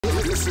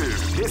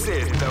This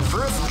is the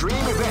first dream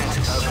event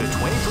of the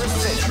 21st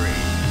century.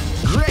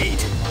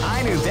 Great!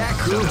 I knew that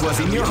groove was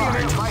in your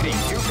heart. Fighting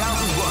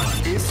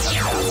 2001 is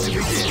about to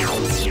begin.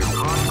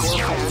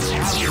 Hardcore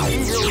fans have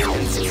been eagerly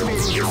anticipating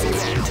this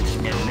event.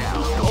 And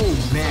now, oh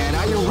man,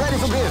 are you ready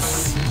for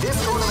this?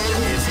 This tournament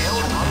is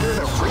held under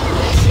the free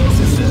ratio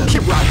system.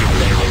 Keep rocking,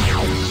 baby.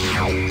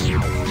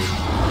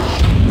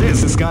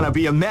 This is gonna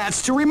be a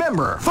match to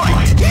remember.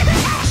 Fight!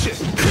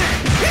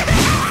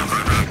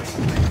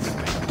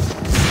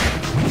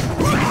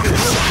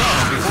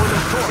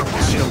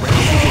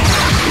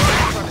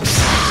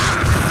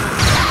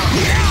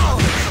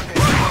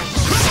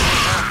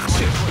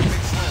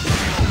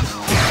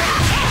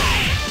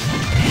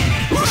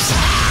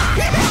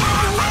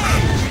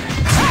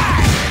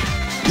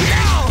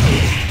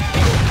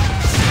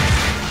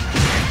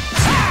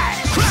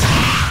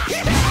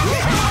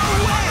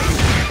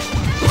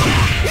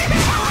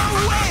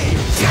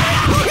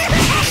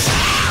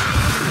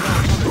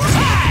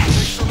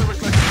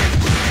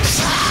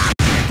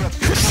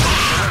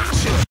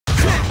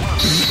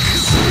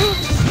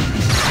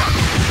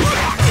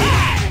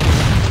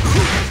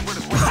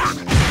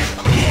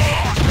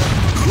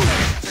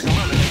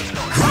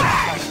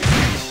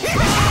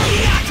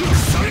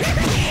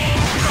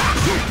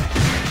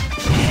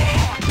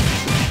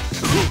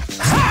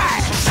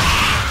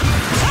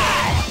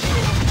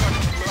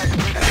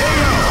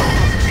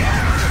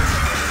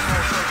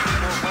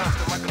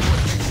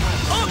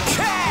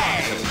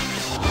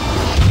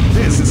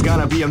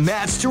 Be a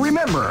match to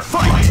remember.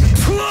 Fight!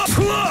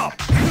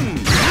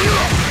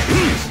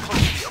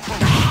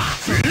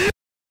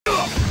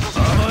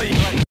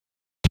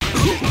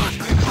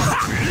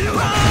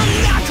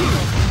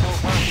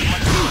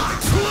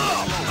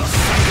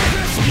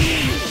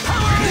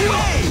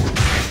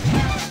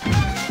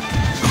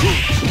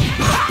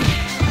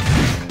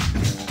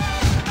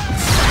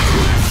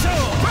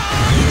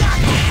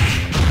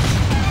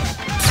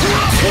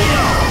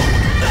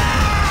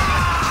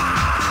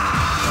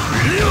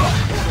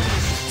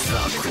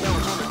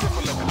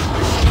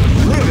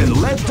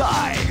 Let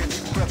die!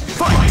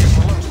 Fight!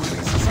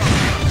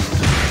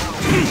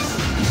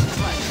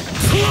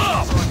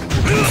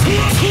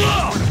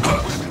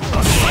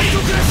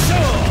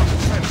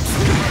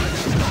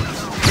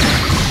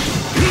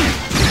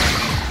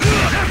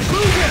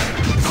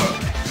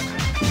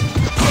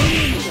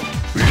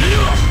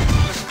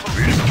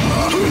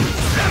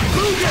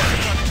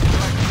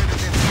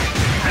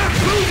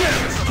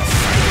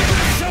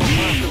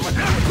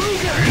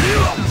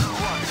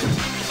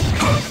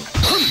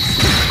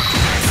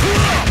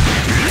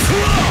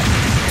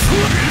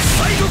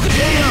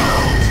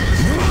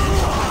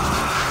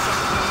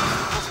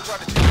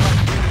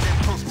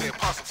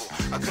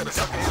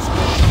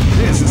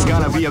 This is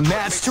gonna be a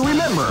match to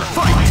remember.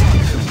 Fight!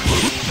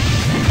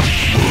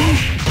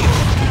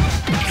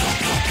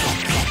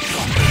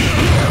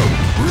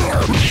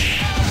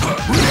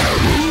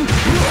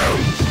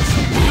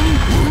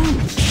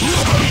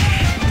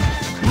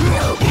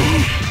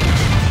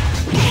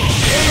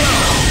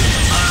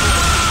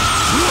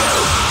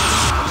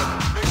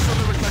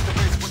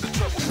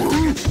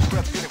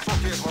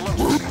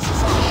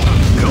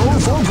 Go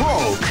for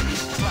broke!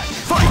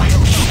 Fight!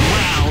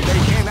 Wow, they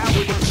came out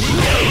with a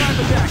surprise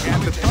attack at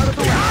the start of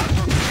the round.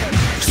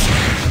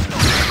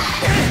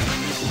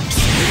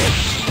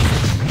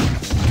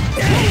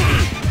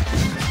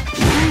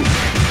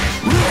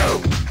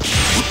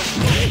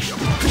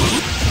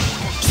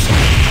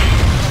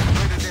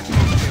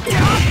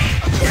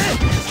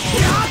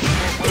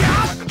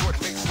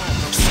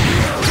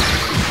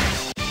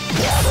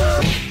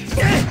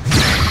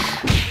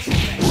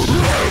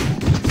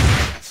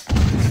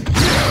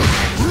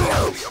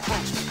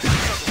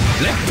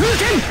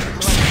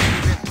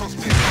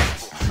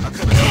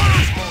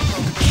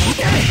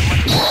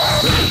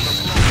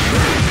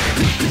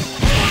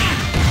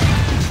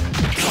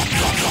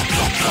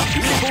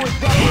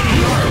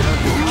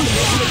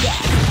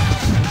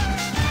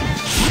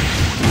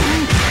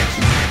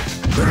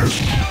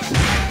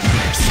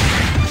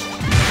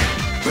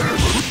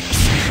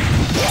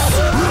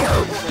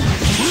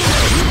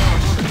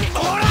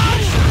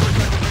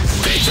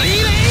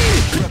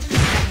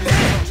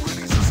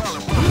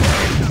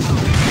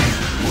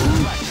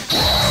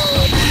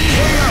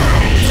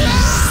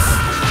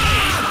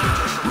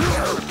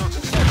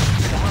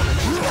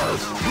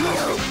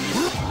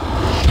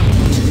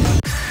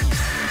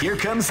 Here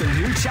comes a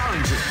new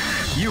challenger.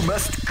 You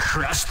must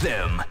crush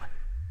them.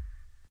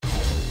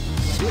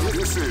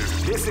 This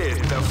is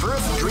the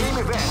first dream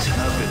event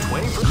of the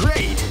 21st.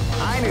 Great!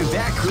 I knew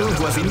that groove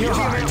was in your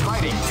heart.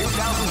 Fighting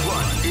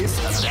 2001 is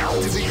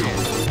about to begin.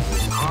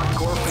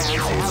 Hardcore fans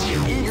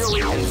have been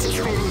eagerly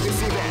anticipating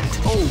this event.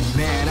 Oh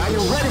man, are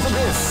you ready for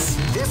this?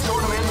 This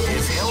tournament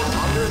is held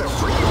under the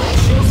free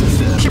ratio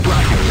system. Keep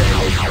rocking,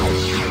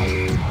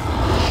 baby.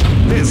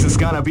 This is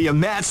gonna be a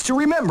match to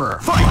remember.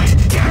 Fight!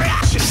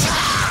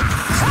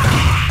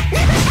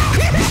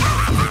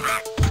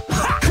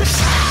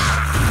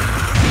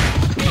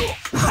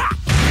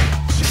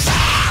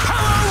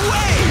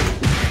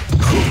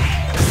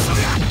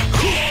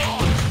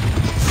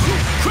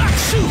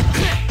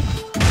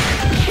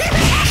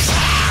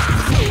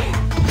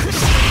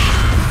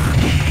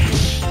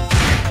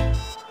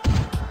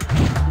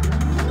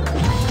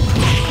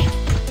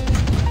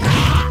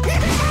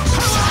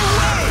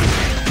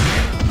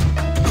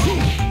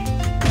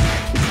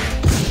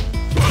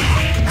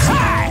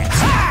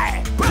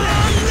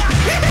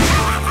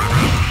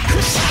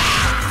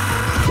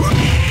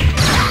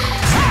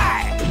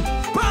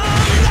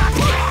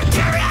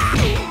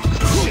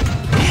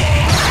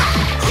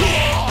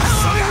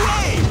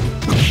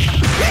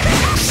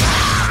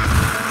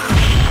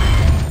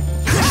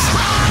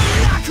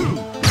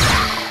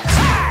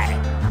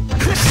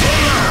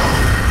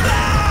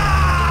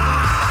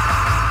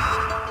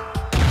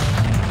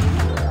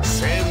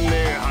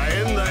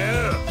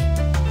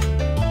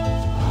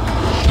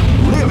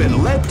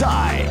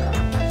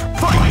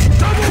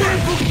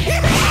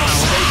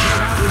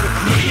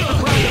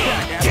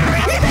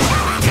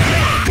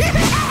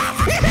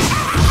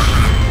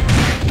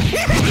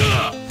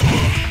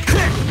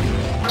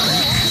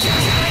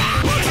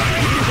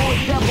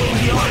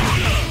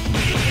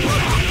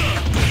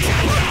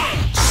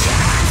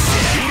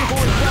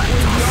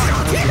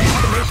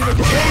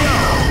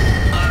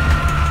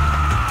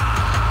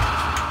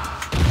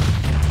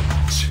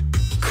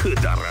 く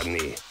だらね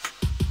え。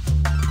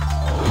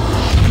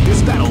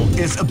 This battle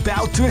is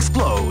about to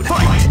explode.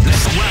 Fight!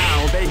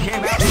 Wow, they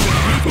came out with a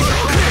sneaky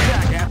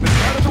attack at the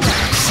start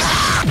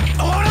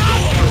of the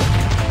round.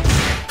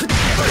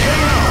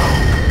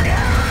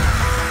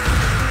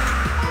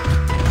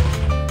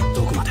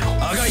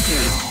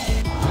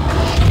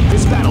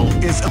 This battle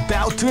is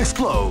about to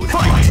explode.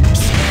 Fight!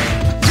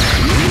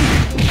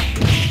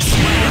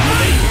 Wow,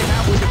 they came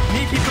out with a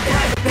sneaky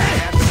surprise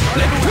attack at the start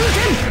of the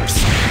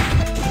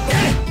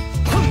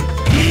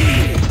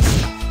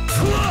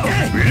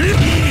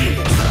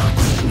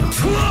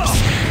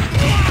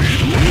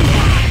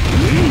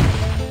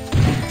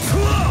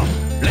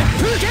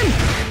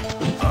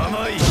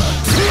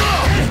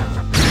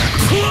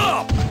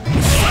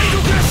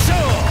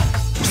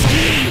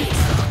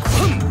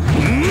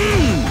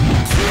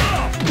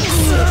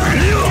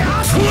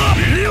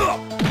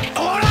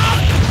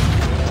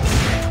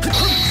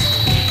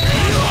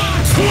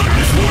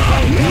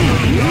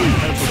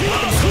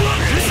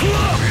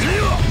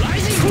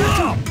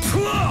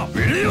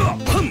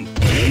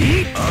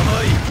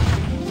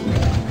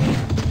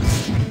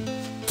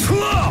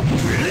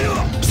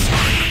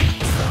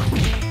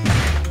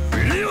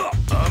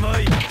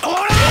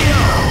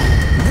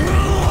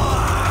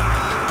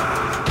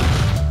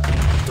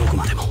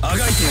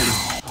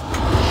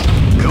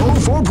Go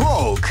for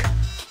broke.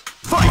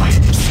 Fight!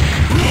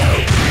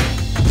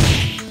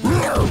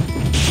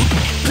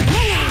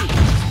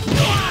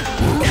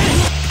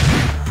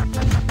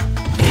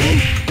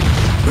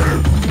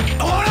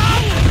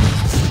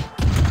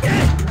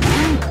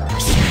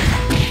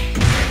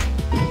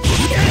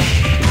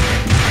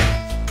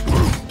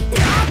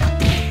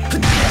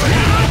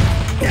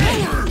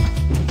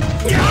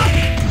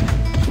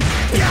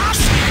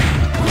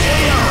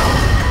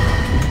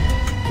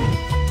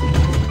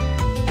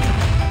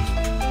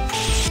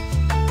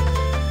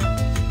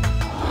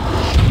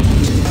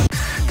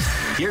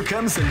 Here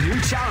comes a new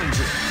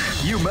challenger.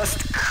 You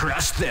must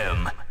crush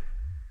them.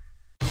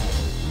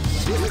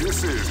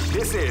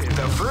 This is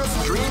the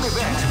first dream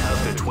event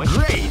of the 20.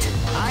 Great!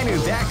 I knew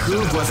that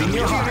groove was in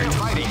your heart.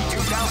 Fighting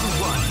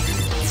 2001.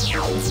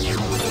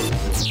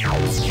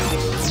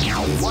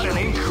 What an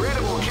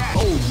incredible catch!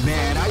 Oh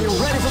man, are you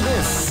ready for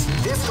this?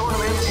 This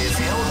tournament is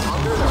held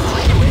under the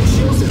free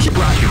ratio system. Keep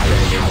rocking,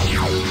 baby.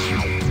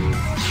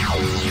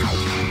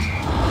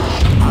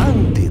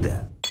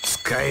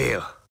 使え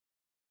よ。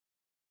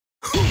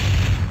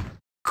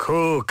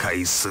後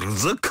悔する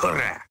ぞこ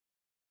ら。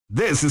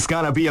 This is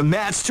gonna be a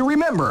match to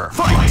remember.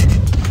 Fight!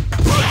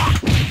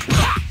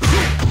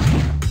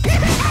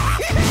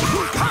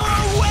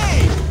 Power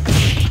away!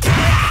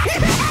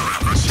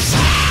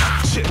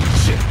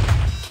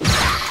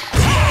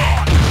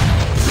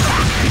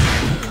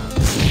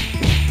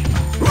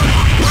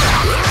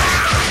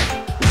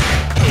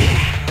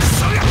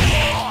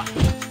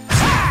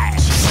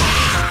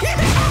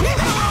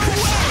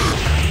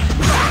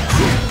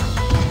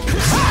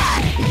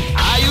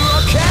 Are you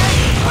okay?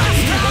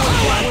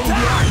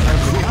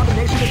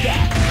 Combination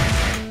attack.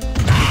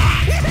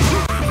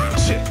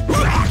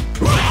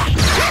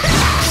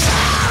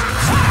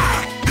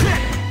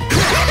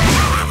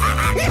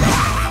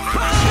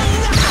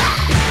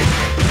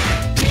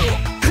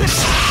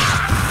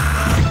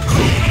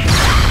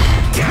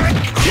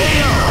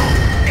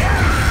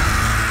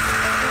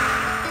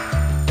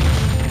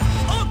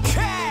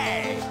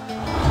 Okay.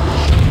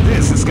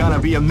 This is gonna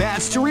be a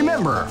match to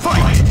remember.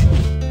 Fight!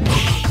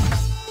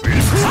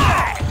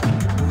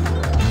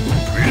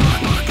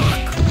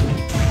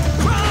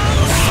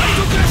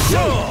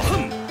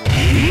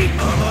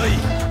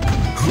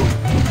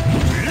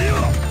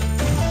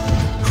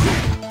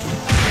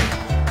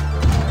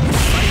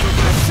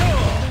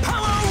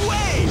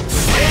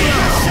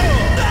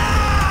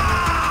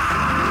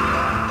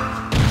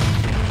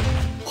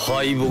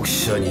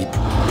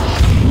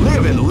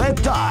 Live and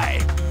let die.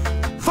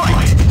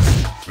 Fight!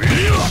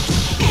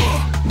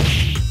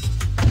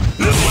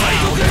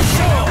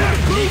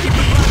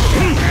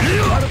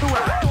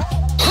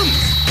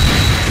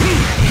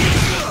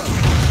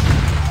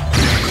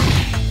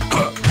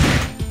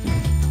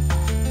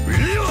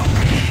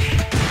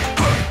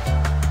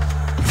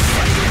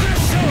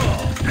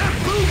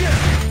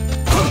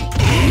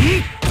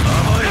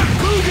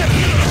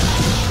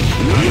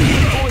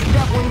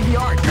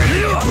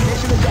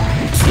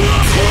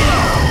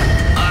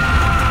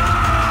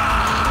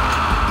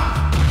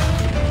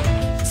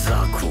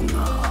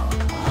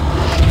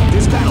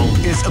 This battle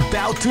is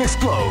about to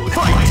explode.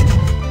 Fight!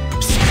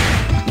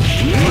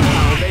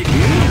 Wow, they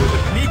came with a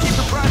sneaky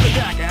surprise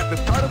attack at the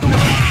start of the round.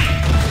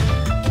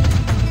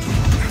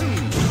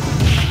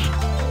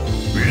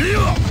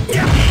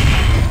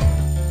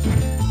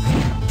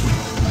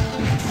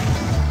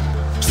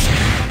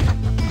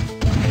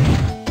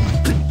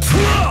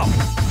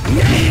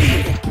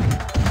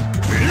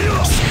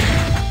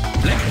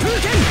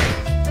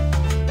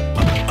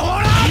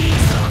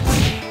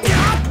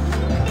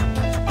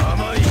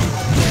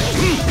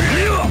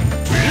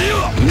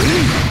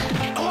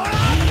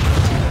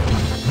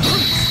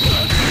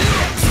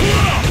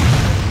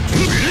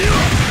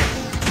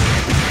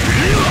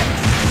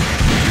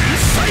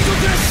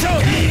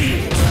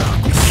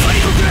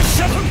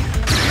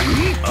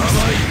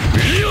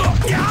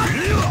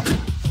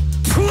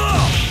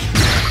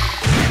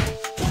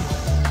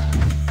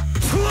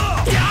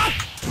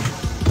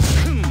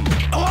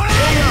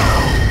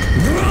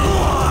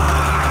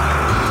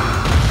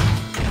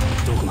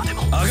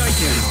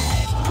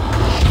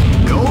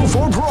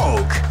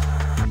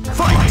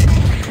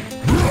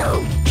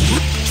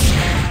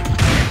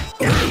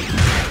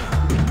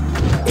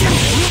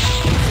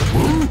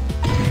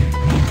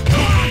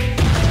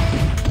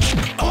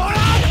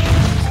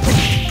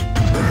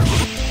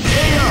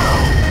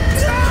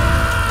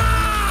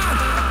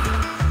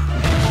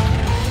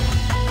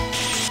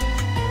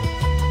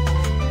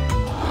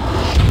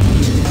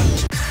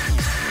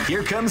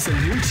 Here comes a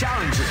new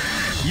challenger.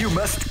 You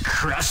must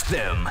crush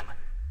them.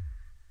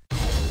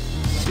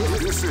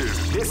 This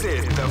is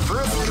the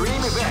first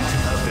dream event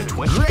of the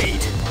 20.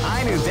 Great!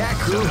 I knew that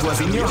groove was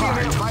in your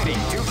heart. Fighting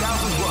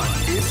 2001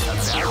 is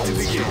about to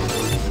begin.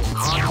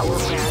 Hardcore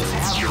fans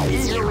have been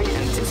eagerly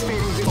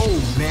anticipating this.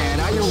 Oh man,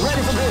 are you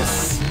ready for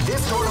this?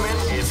 This tournament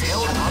is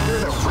held under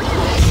the free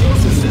ratio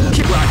system.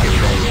 Keep rocking,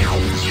 baby.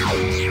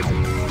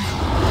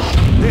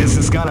 This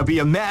is gonna be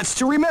a match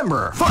to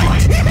remember.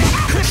 Fight!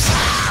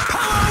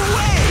 Power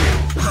away!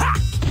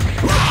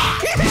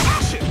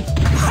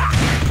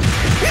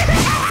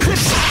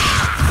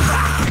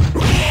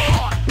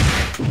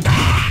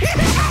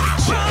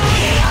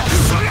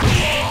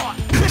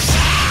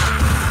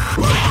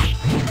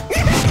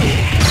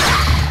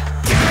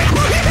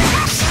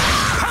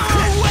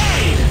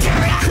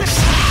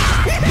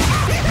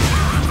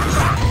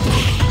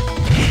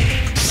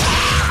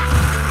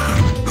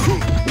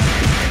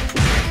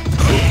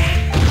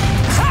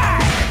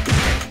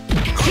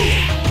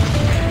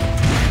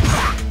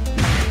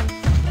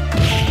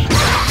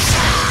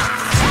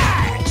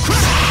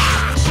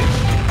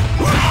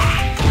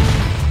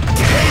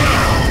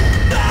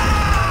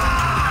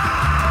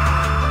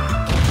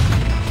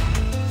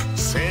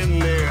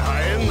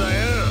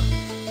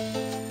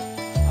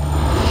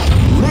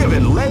 Live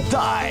and let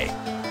die.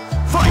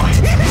 Fight!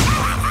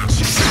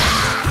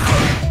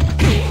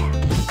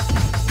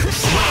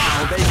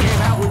 Wow, they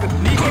came out with a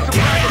knee kick to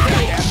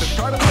at the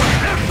start of the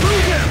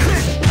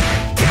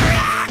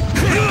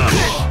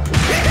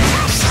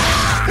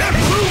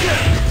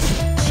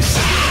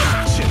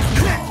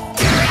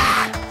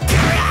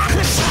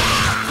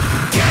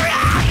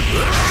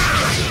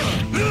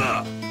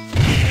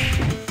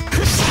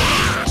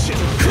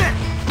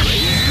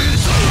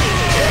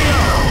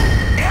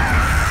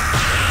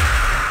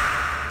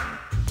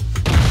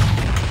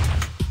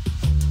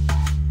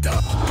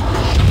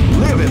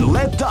Live and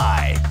let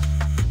die.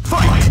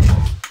 Fight!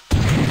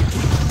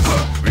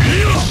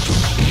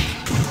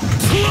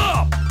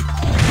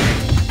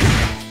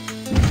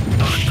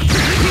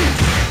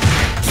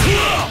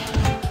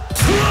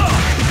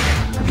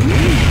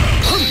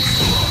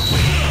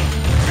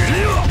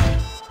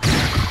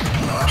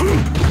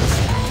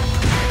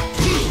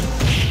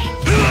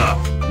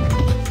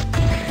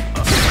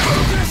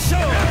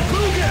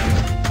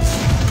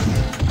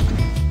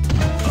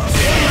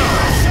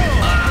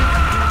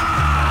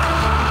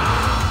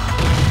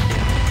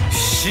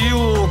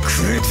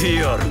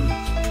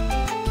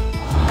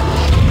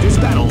 This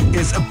battle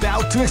is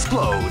about to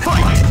explode.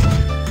 Fight!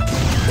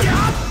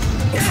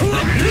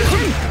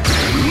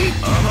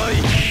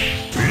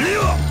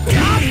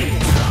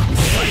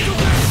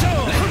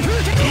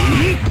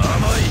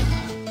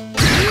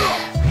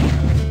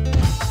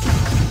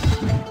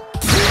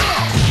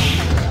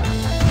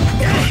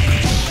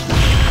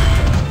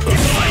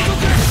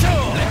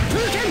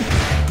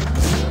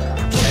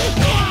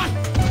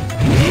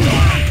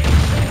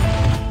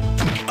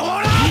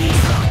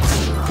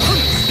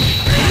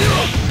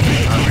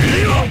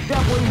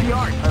 Definitely the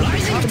art of the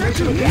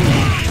combination of that.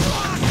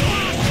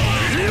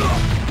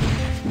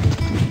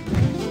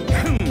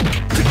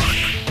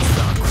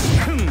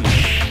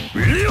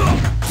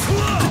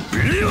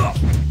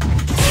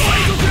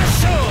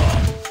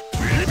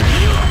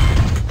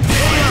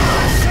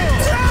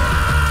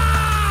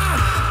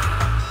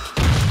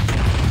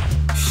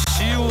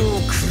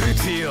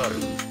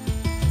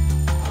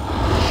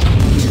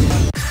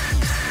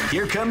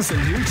 Here comes a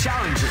new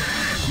challenger.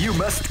 You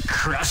must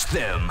crush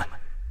them.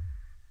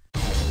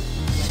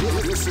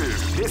 This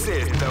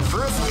is the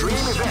first dream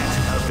event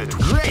of the.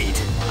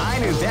 Great! I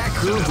knew that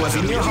groove was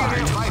in your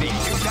heart. Fighting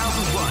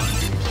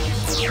 2001.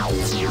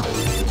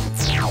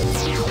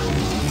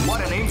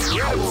 What an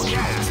incredible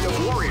cast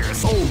of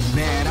warriors! Oh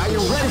man, are you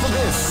ready for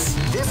this?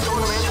 This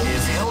tournament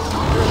is held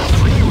under the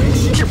free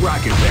ratio. Keep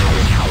rocking,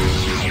 baby.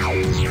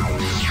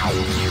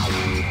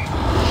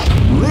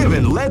 Live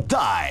and let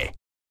die.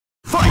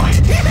 Fight!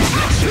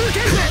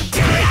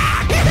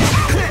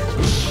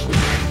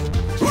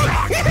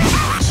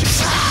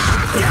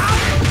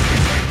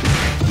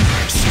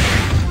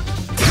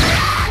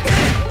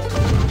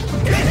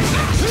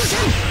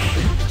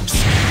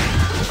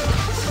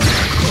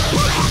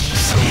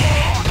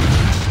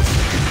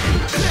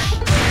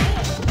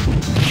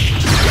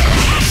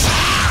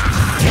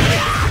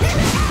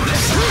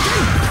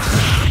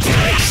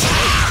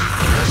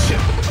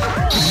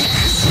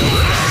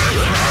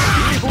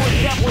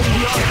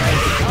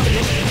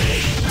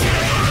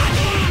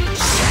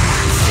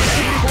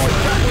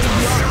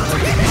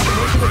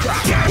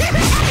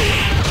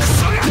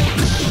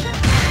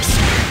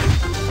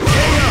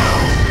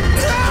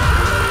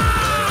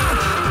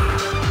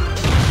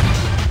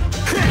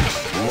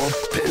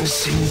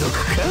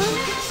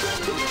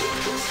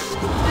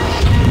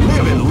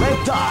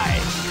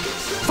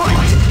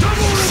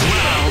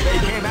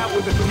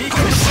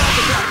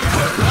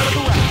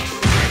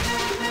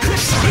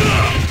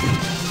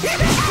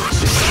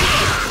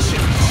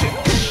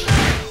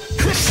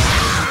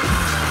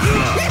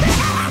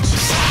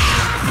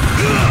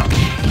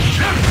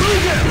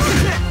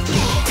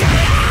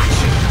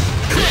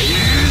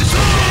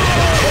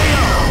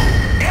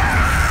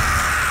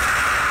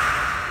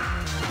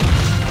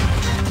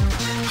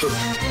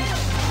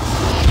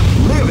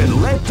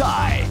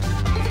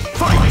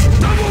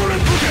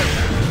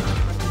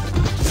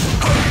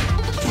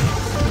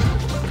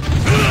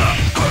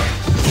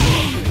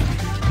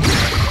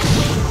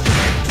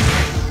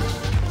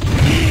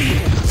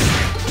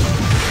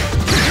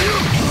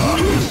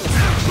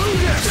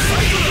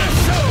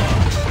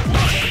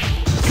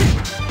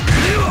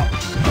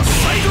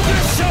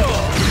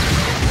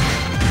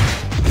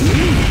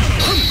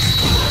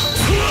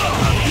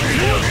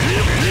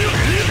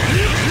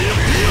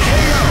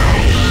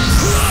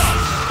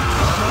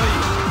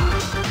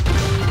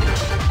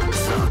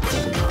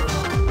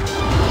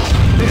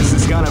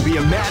 gonna be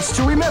a match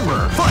to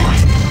remember.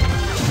 Fight!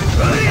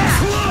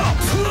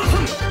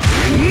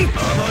 You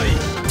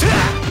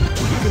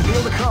can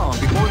feel the calm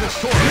before the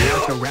storm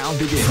as the round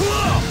begins.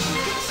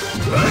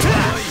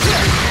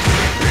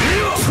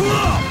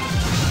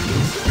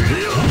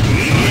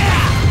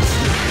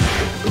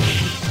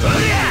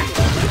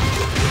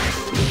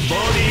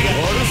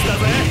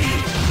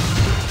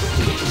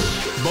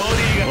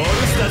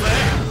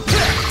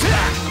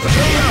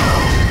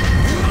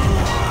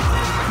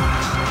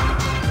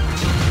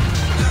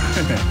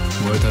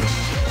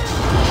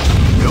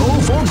 Go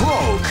for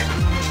broke.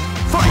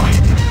 Fight!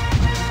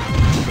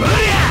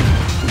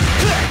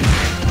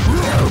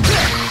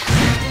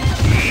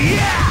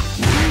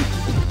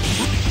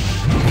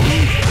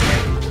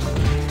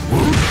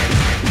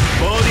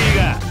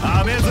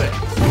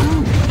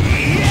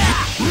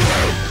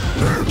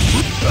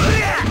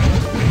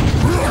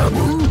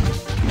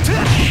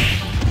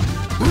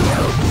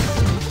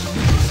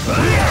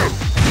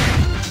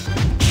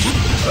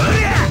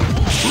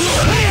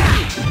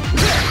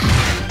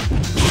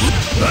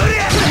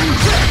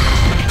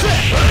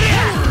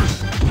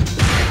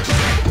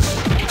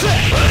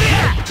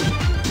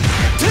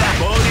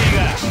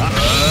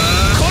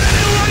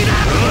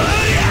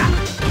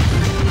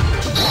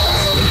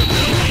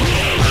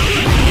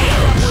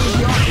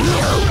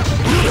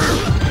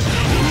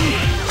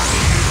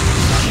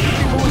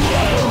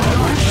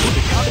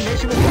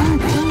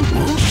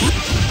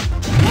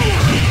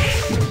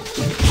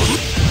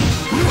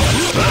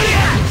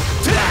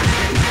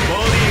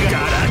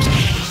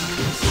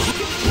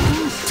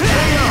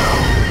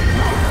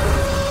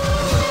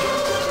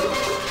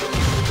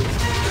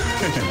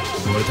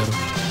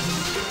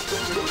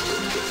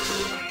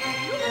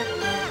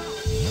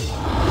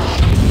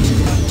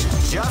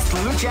 Just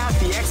look at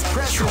the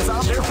expressions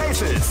on their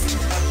faces.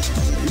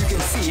 You can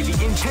see the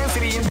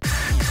intensity in...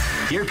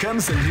 Here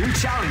comes a new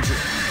challenger.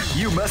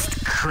 You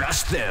must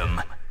crush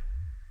them.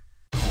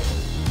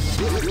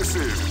 This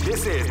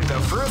is the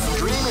first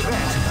dream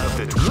event of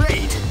the...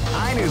 Great!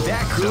 I knew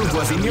that groove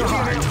was in your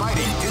heart.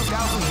 Fighting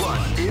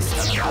 2001 is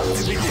about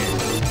to begin.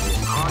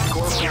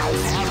 Hardcore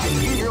fans have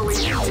been eagerly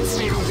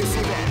anticipating this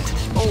event.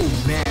 Oh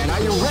man,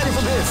 are you ready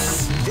for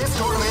this? This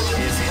tournament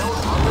is held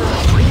under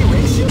a free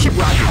ratio. Keep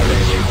rocking,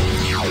 baby.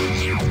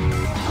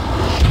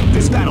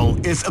 This battle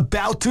is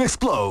about to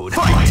explode.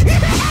 Fight!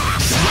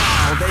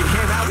 Wow, they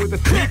came out with a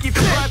sneaky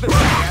surprise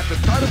attack at the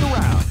start of the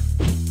round.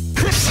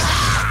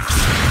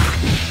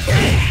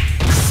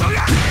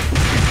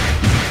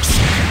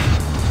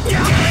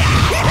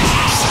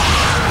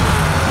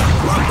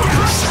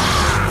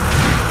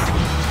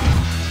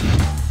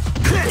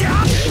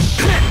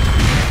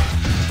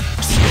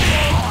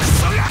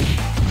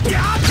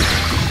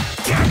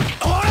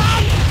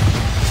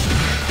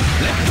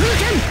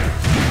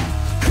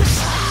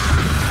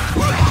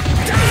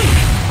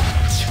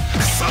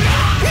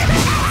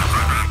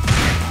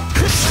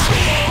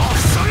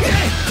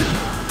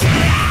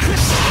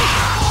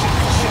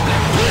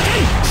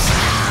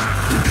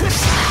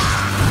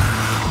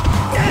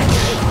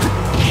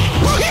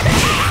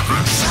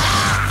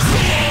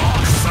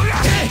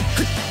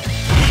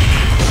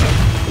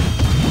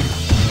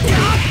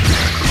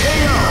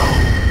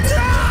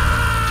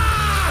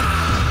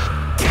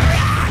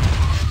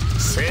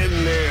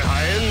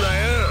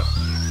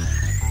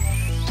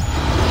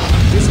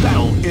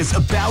 Is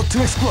about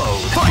to explode.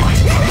 Fight!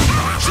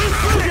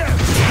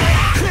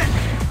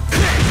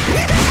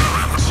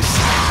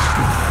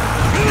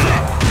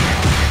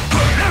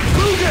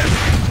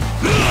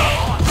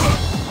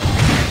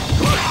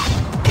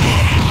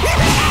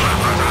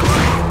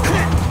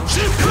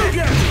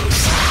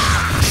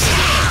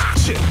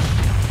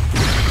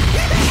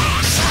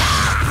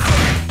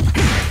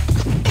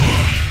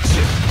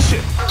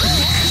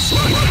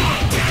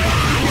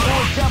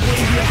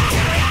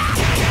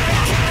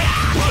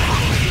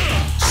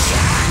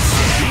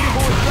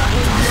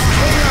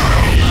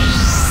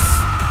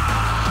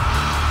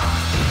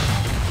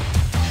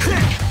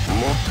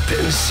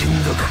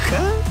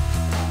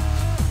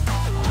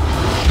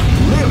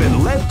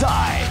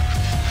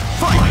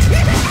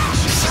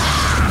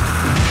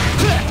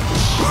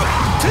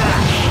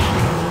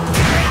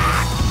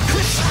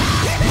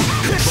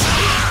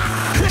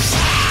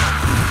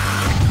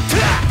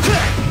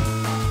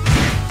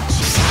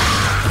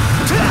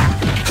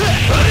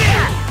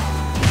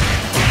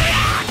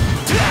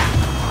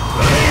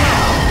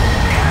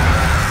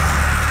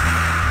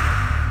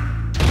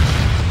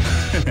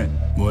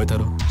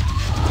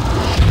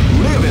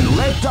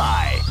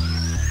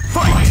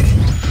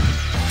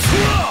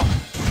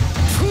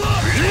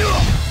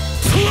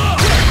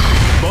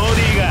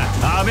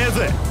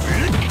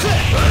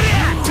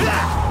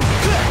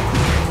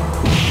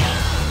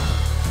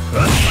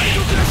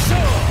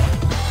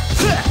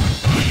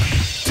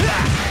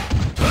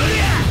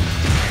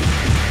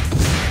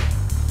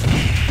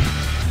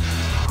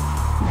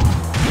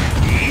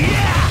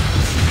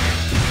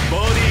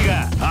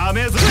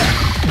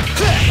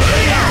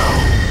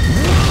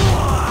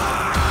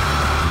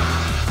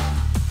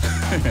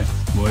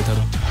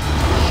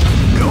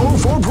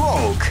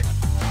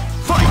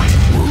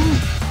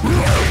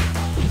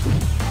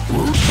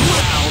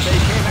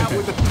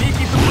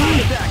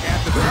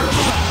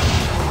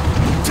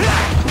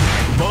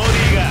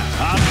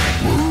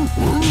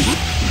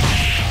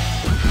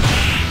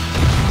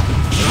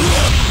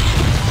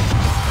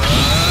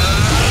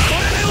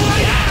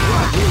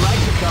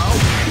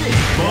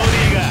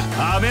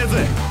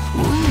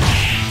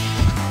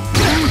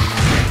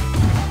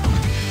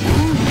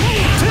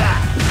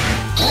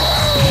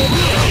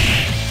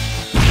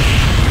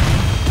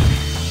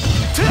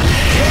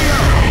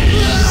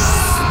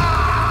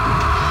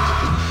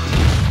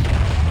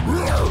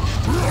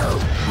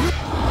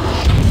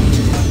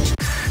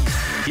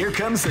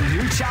 comes a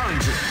new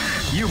challenger.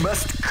 You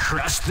must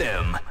crush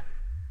them.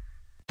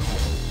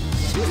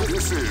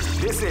 This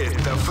is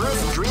the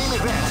first dream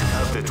event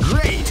of the...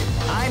 Great!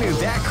 I knew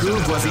that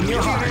groove was in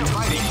your heart.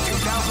 Fighting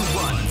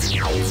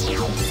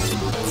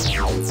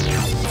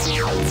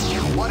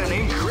 2001. What an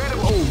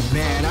incredible... Oh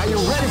man, are you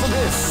ready for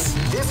this?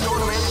 This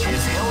tournament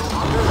is held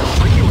under the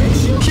free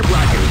ratio. Keep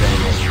rocking,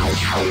 baby.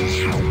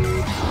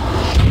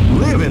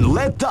 Live and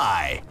let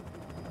die.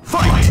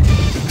 Fight!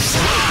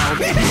 Wow,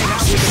 baby,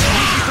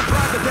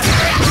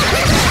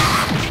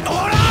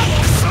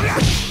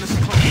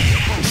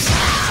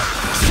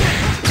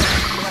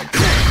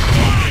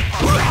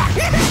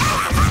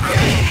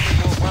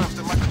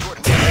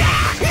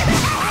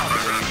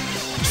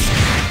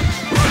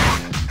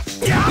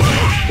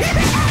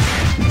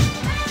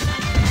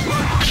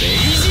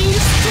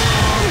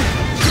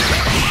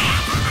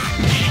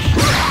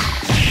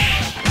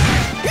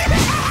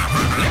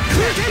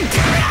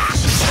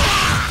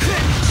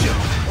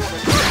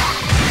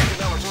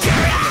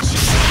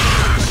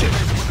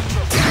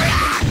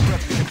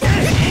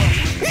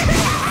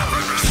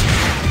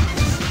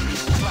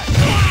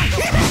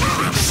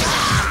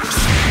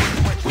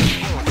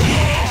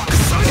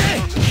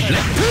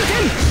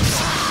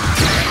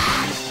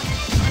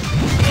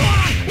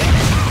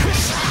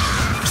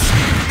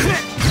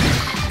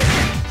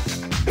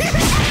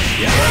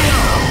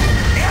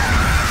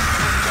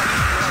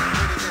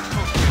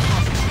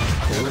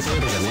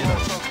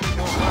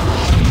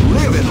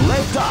 Live and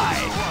let die.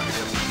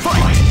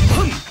 Fight!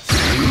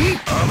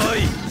 Amai!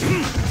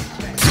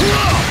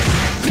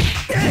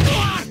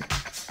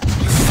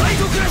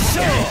 Psycho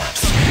Crusher!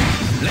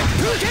 Left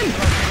Puken!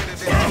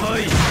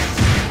 Amai!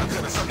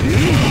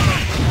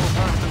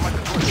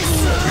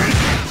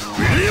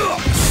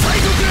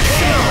 Psycho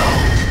Crusher!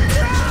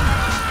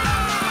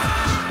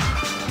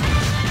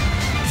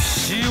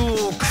 死を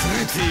くれ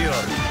てやる。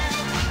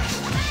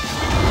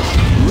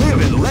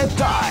Live and let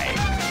die.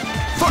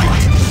 Fight!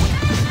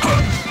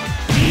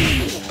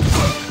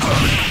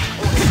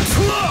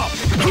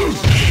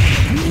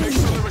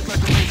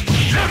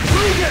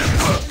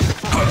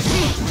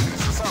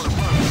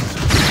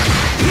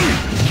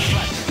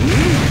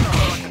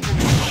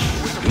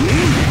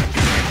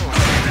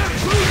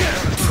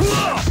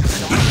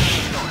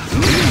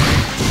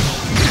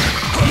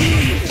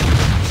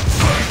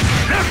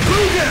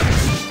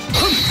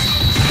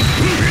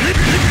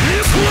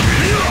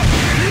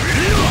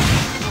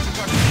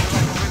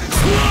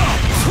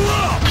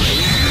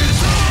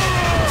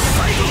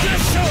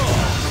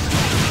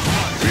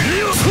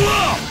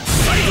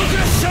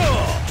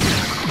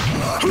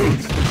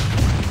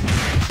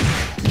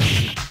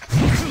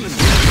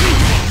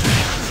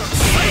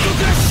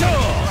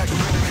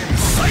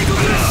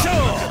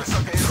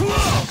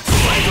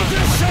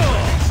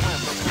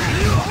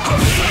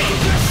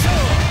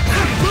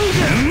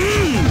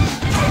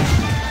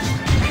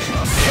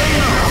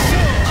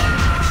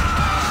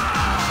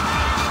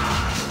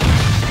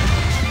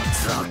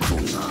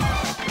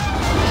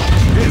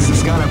 This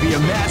is gonna be a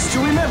match to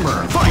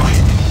remember. Fight!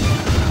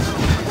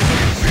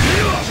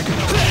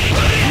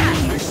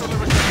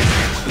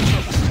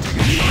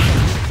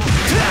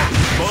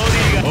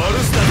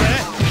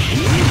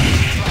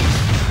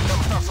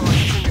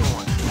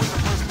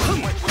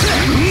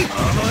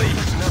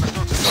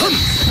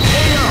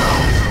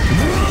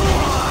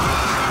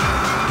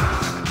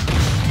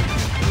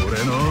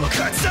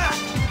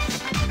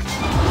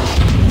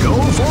 Go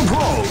for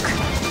broke.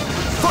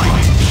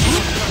 Fight!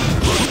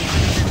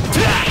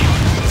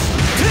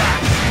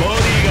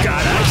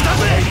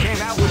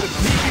 Came out with a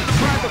sneaky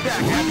surprise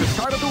attack at the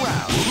start of the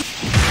round.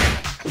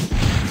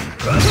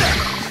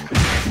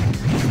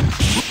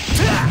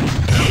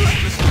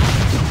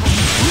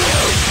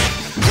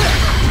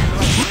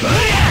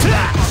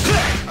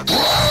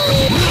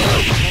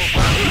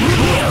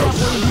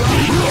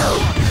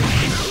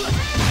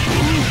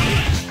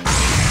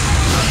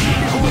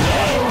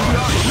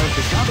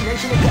 The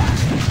combination attack.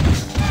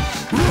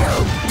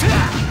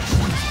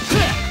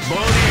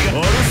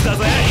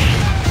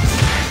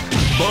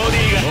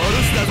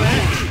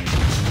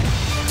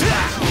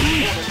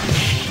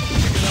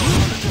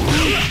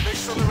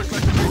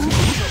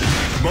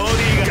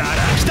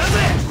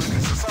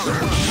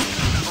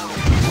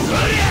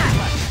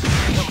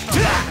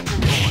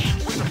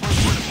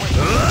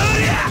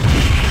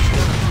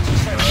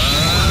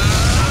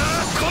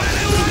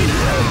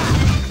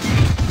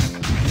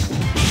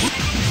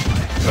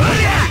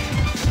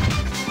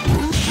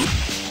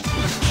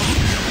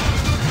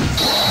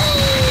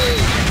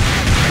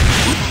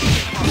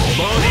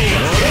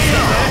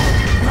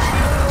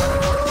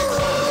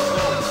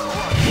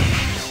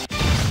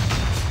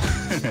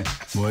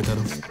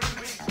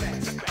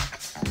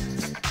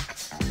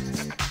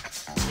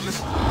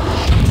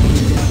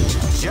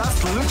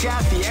 Just look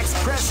at the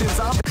expressions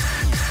of...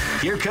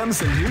 Here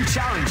comes a new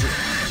challenger.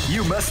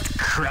 You must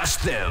crush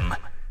them.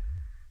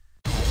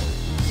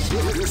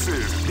 This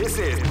is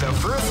the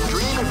first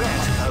dream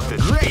event of the...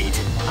 Great!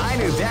 I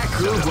knew that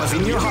groove was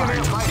in your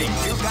heart. Fighting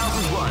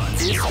 2001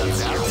 is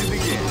about to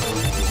begin.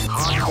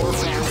 Hardcore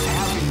fans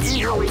have been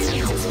eagerly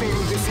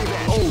anticipating this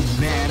event. Oh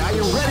man, are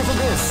you ready for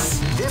this?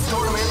 This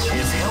tournament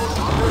is held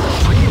under the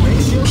free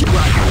ratio.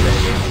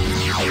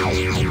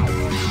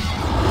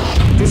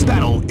 This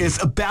battle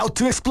is about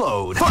to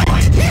explode. Fight!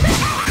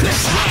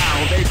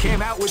 Wow, they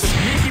came out with a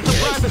sneaky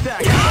surprise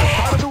attack at the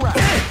start of the round.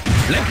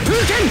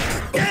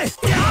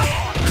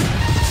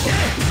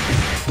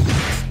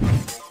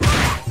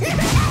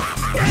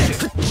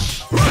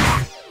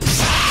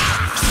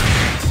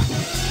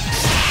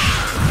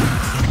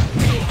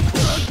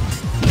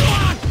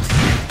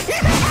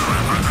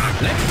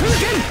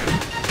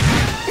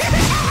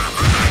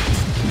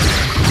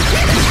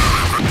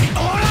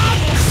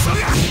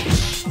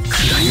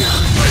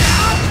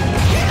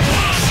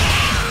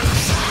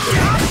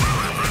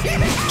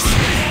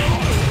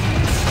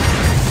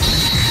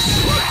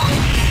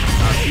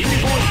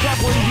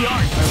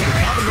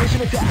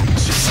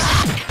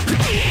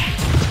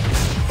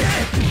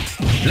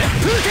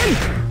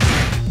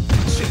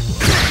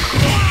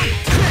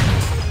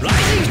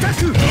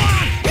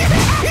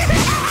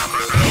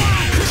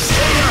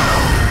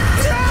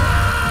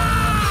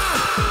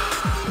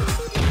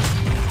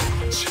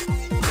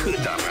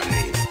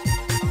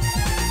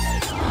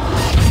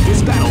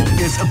 This battle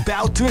is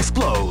about to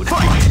explode.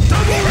 Fight!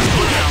 Now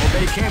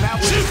they came out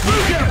with a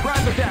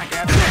surprise attack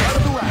at the start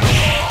of the round.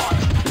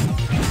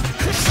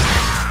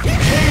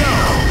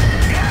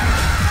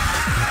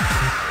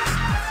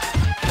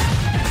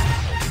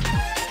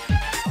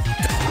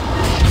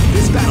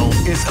 This battle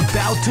is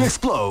about to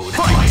explode.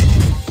 Fight!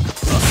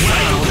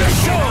 Wow, they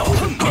came out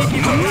with a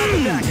surprise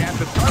attack at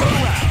the start of the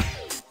round.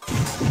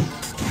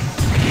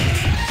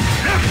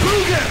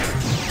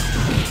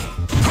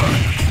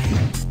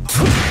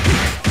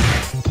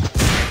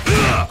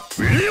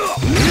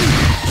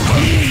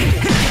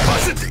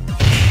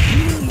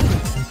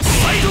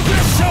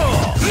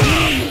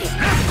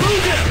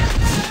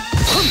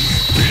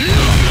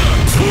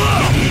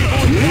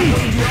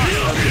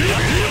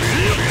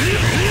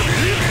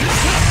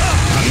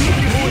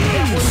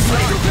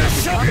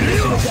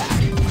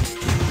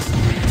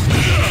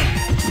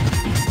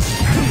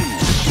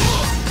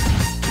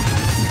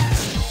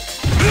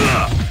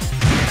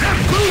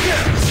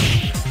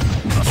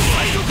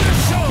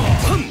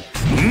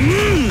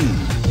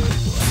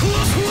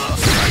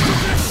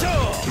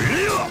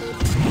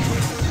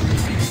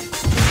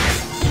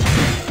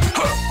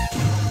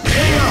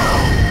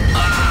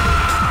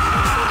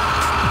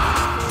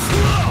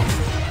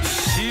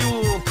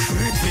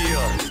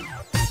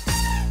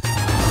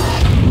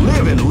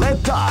 Live and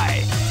let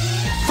die.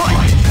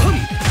 Fight!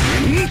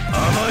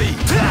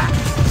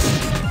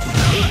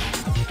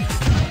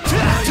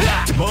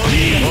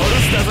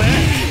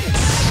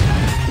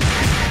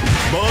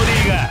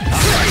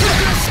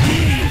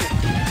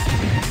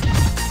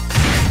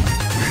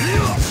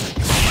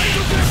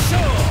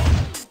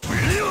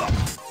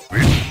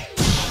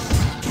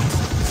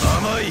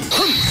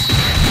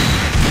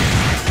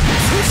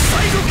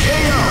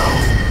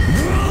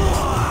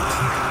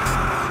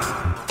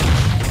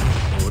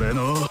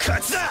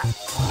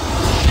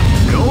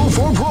 Go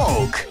for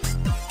broke.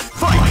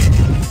 Fight!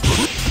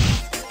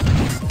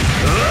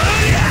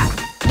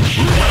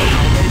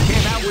 They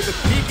came out with a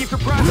sneaky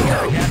surprise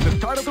attack at the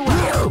start of the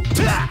round.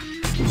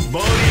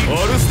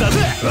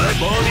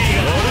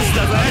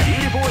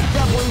 Beautiful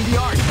exampling the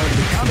art of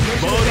the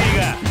combination.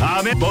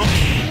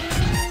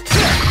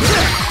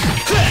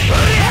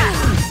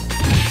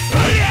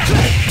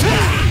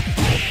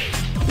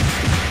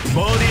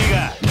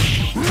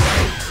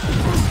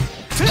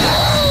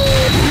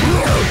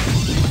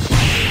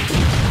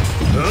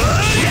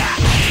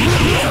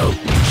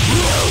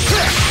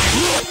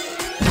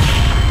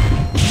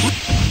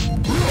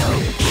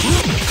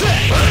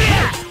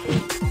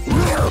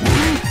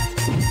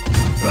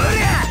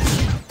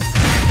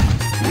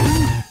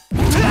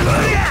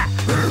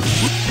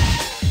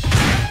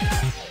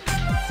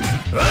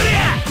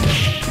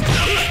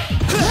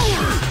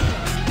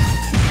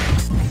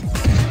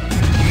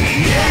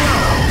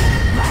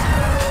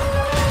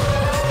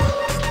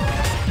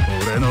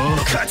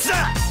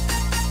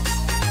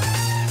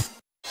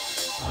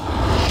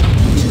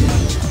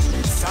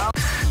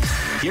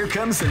 Here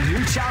comes a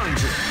new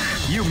challenger.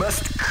 You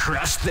must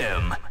crush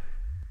them.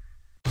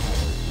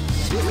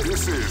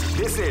 This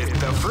is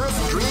the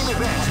first dream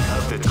event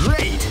of the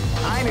great.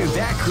 I knew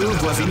that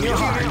groove was in your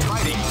heart.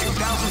 Fighting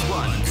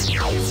 2001.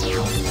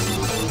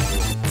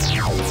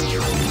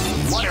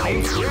 What an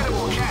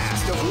incredible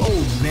cast of.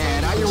 Oh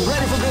man, are you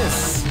ready for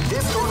this?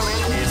 This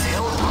tournament is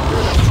held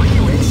under the free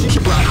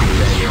ratio.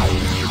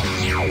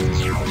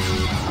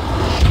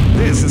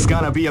 This is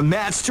gonna be a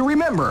match to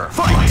remember.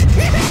 Fight!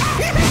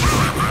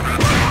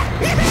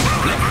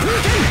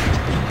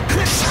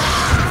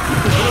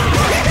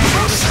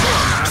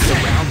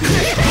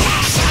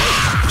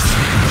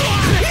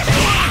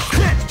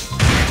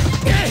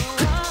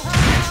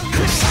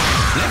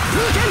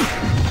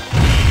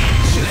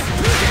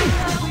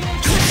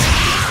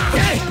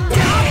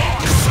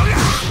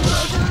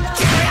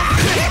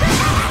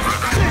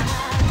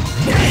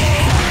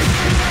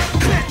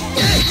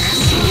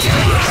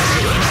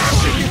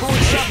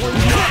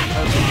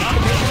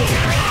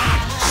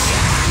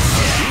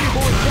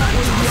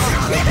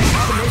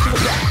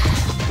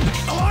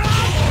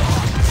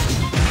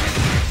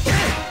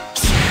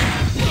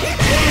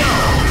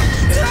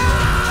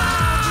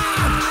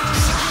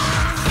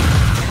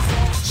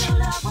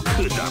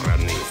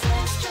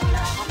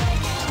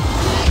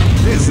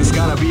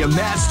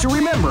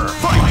 remember.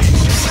 Fight!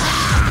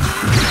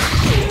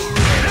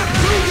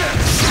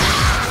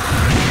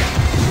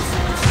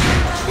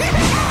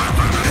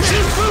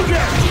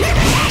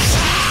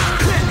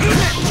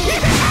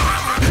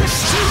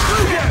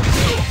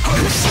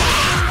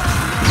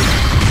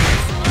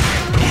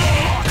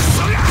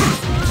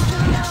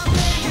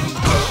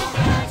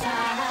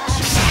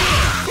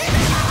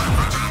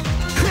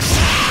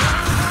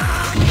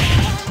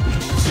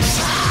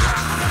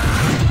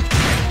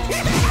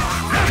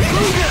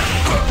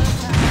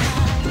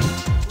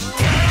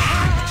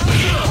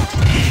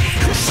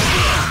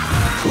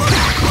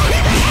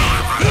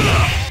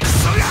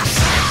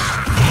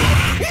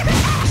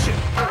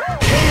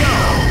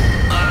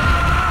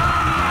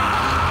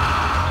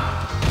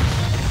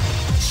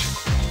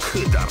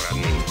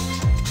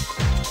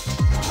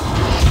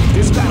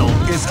 This battle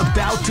is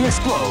about to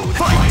explode.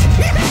 Fight!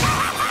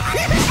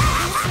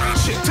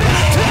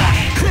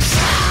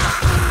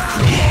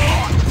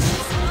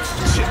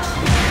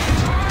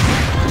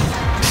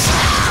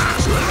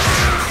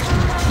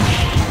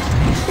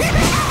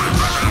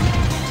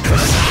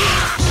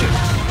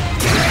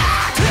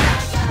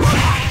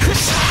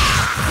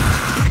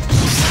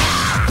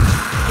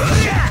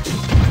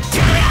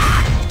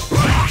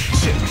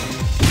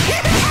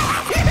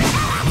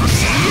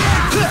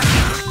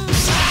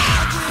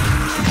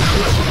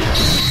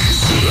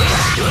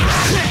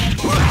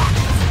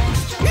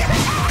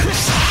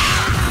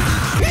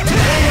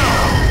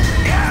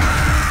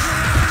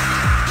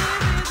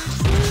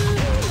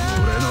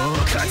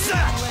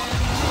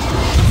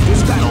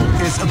 This battle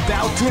is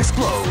about to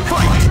explode.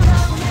 Fight!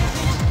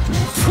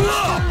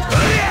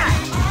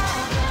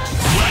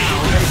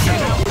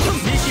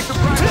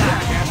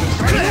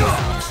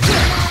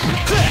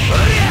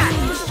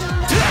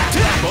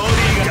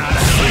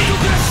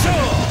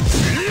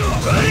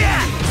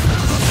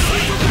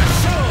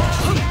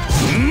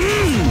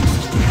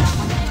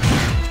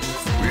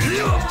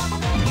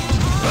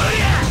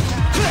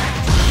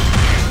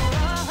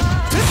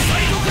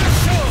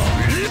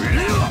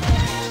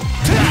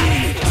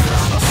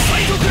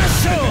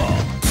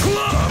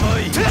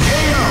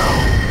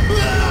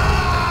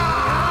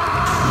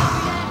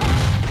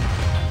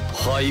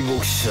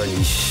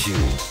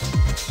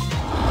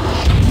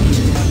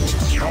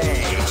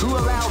 Hey, who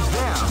allowed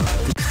them?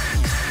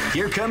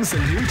 Here comes a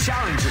new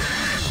challenger.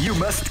 You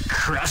must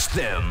crush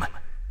them.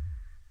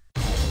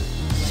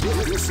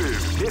 This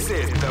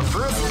is the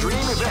first dream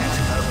event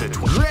of the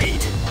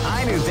Great!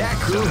 I knew that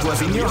groove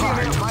was in your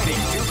heart. Fighting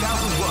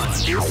 2001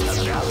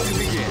 is about to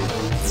begin.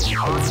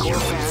 Hardcore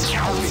fans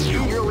have been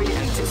eagerly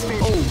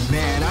anticipating. Oh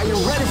man, are you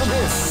ready for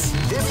this?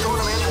 This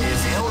tournament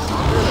is held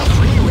under the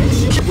free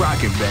ratio. Keep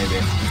rocking,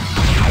 baby.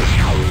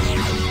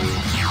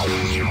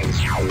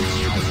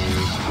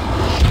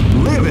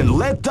 Live and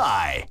let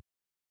die.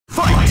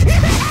 Fight!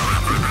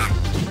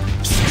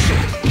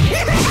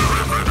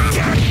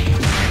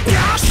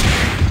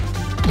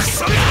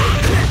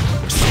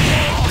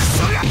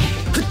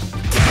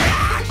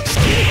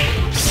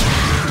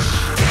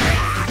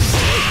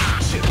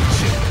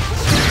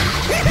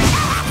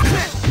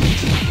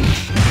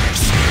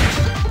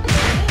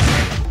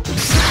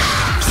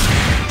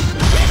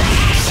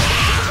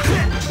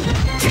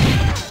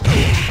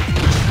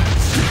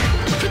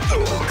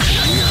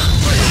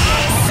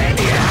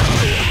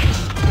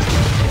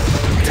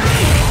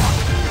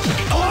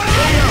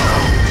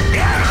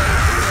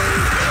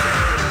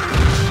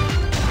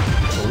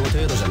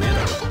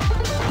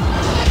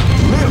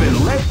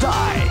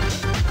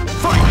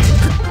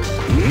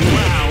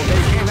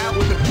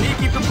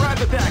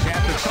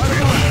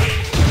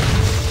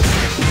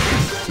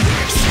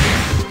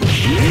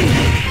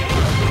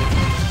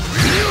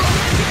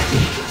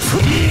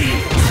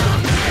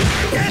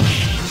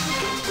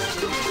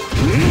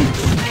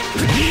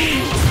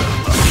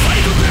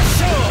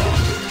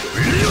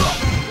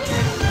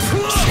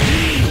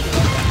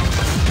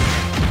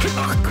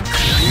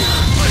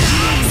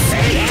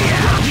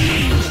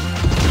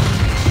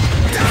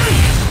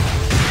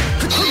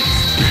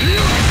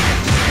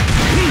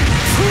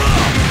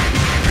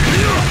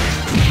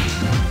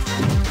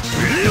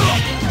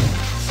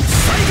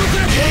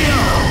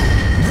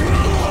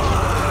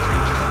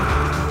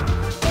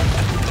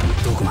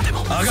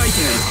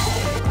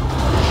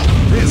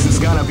 This is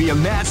gonna be a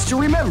match to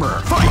remember.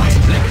 Fight!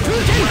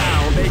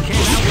 Wow, they came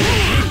out with a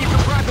sneaky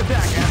surprise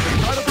attack at the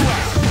start of the round.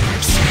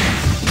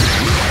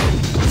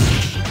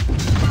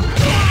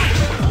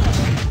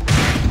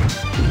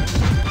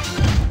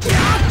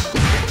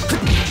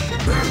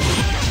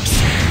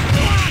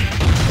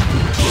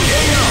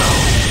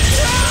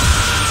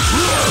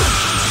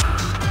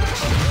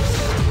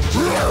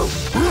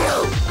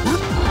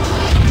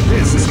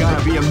 This is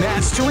gonna be a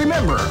match to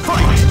remember.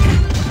 Fight!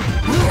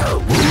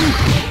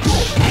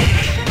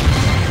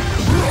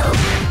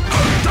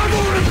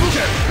 Double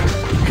Repugant!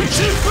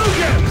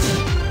 Repugant!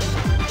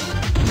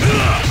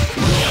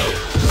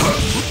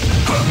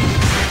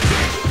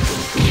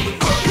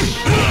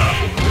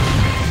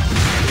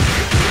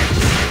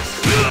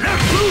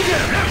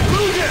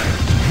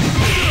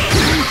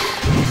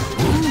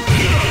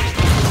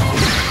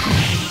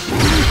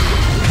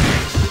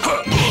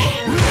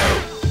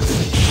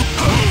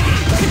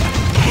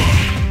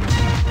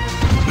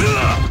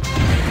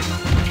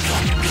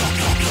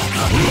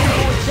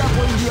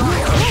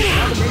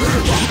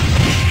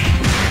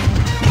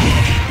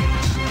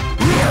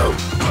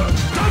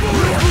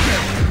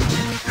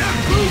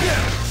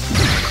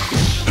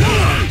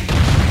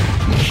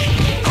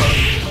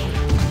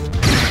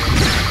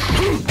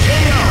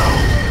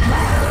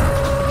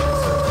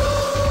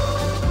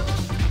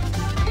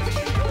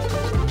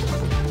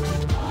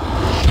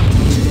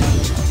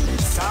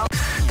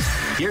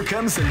 Here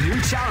comes a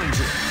new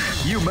challenger.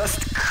 You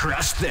must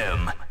crush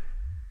them.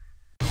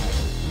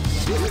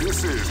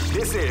 This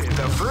is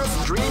the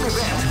first dream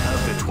event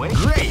of the 20.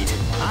 Great!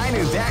 I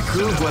knew that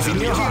groove was in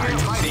your heart.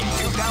 Fighting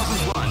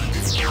 2001.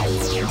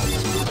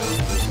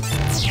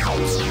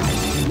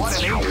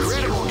 What an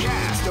incredible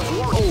cast of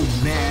warriors.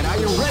 Oh man, are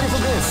you ready for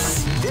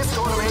this? This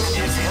tournament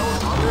is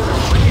held under the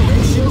free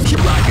ratio.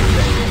 Keep rocking,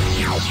 baby.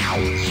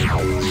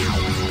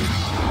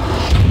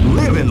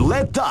 Live and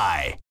let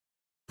die.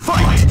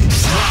 Fight!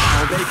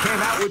 Wow, they came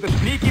out with a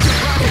sneaky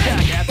surprise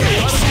attack at the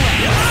bottom of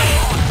the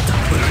round.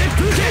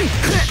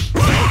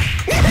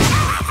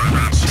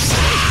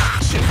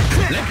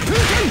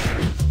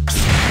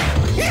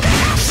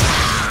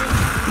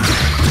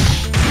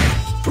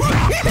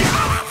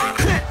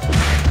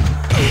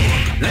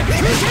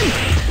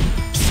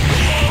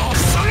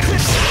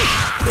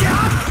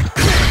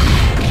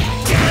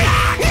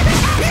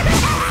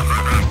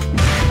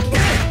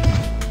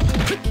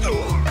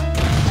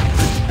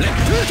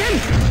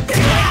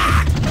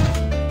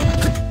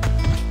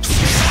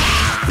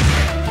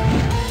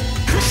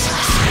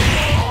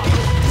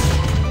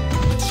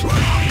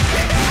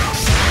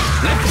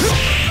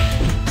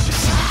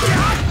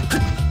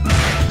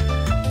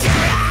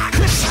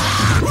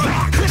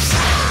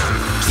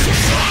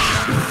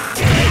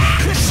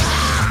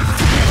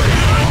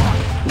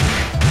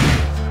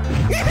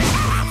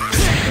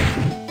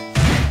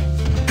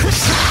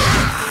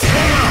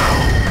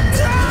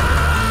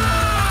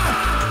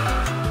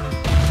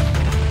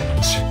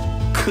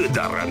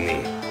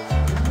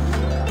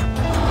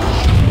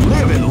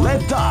 Live and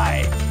let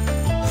die.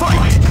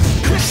 Fight!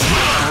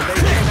 Wow,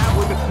 they came out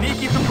with a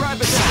sneaky surprise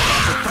attack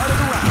at the start of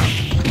the round.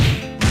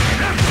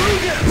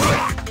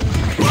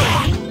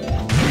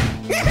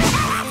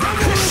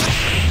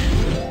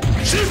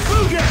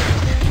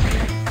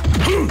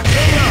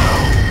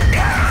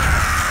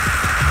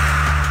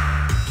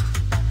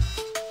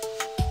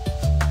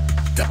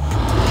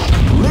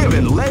 Live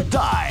and let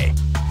die.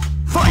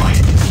 Fight!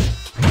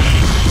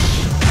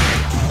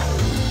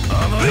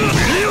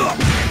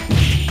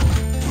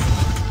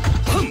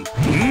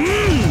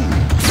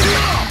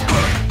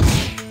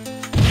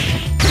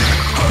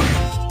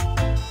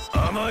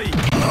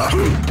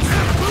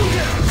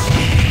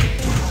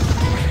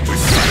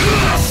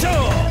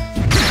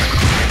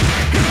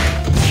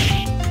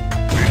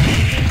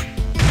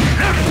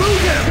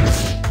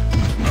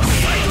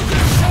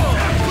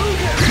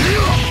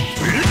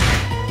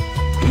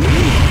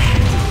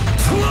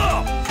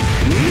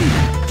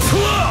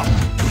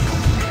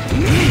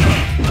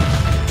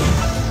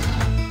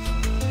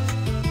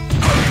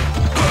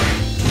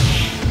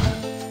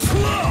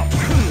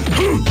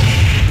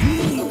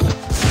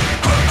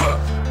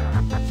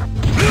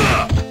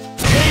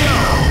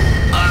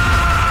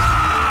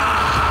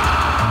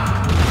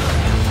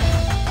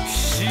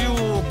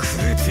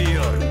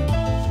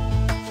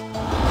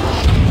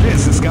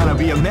 This is gonna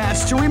be a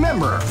match to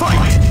remember.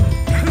 Fight!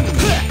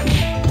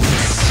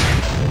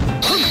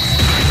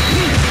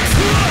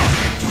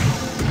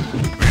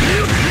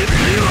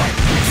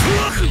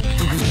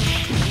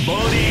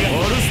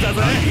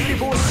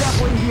 People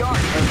sapling the art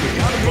of the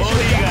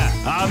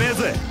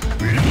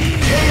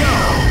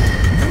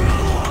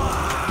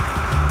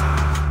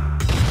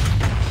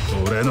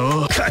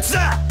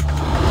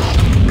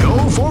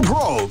Go for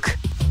broke.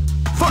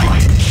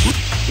 Fight!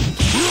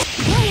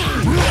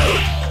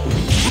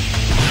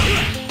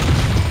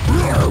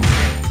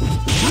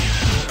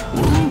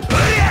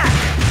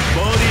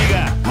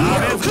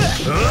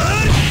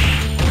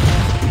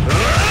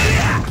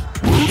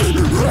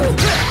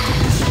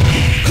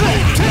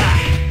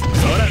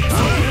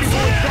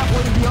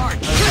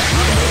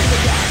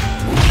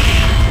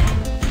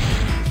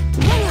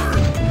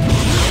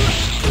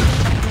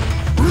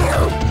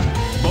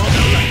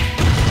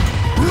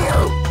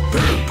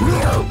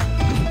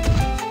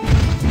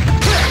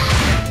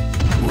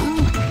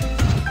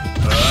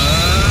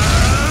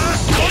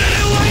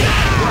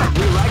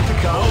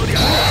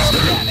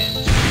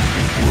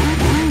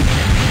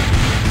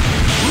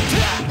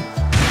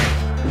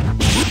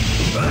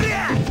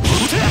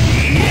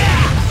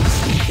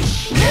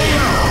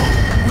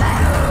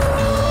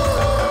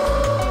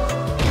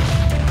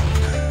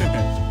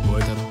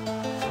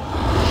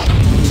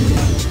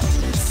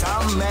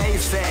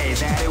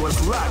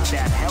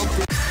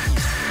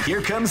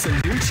 Here comes a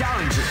new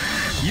challenger.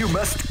 You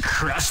must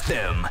crush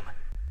them.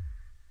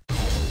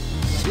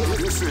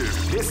 This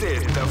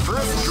is the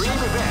first dream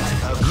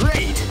event of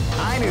Great!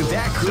 I knew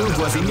that groove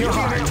was in your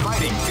heart.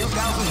 Fighting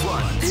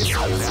 2001 is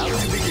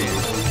about to begin.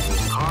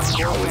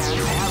 Hardcore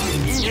fans have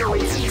been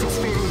eagerly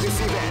anticipating this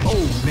event.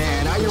 Oh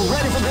man, are you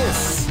ready for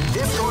this?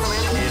 This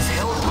tournament is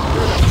held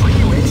under the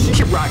free ratio.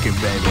 Keep rocking,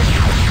 baby.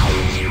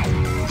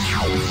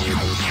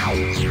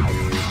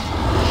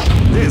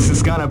 This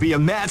is gonna be a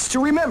match to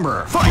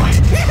remember. Fight!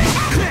 You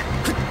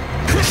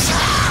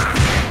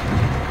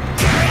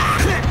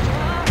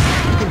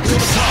can do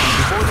it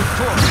before the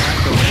storm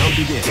and the round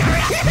begins.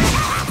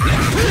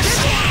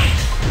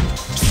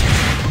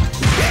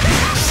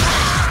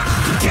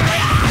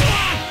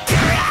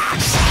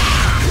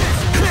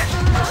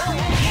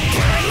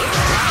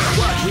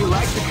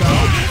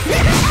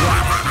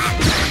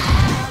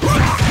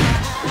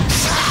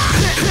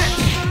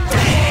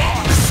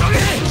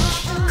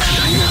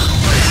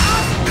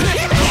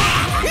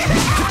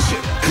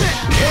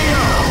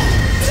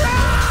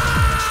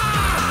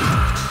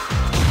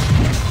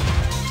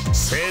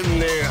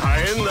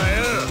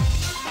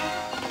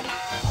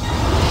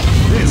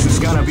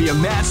 be a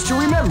match to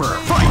remember.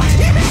 Fight!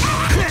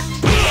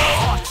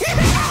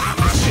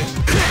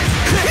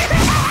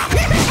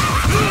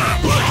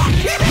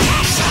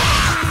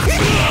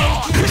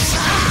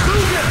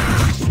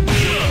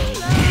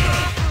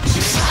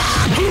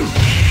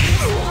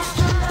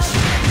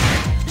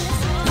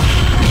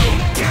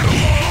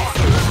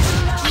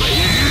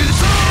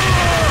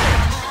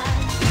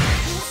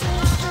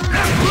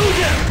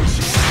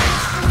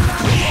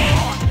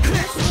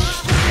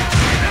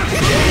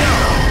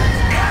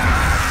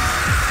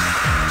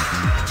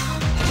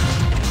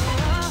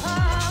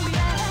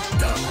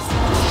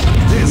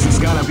 This is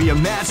gonna be a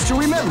match to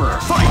remember.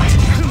 Fight!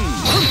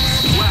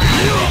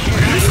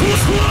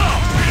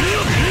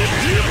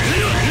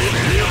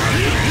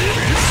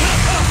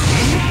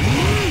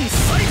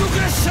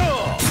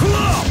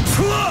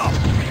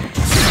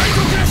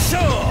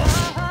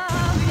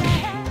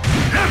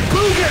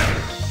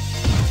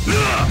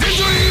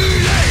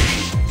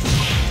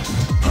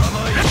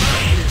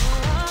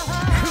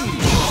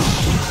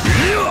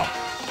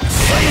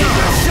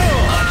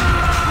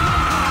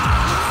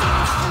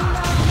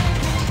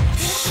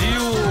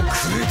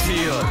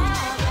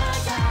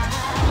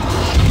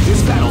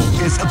 This battle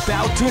is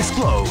about to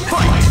explode.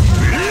 Fight!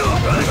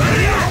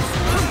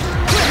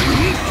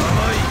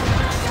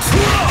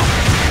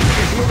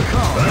 Feel the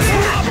calm.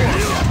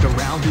 Let the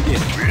round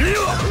begin.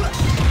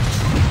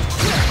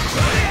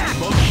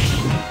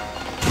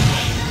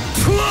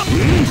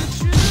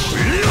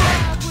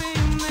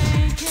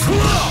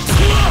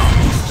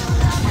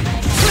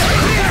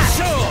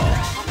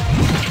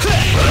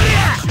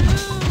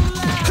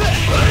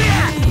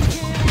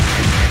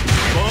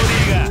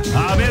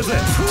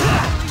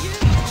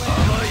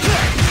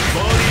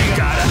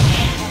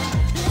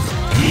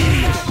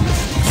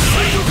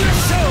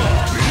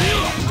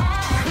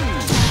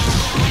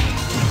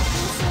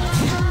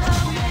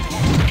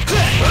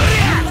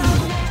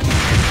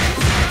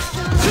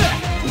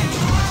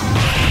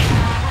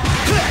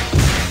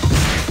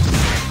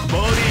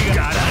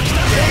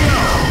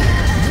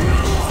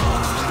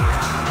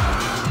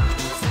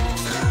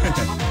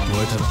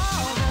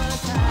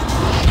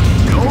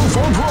 Go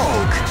for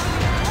broke.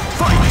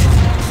 Fight!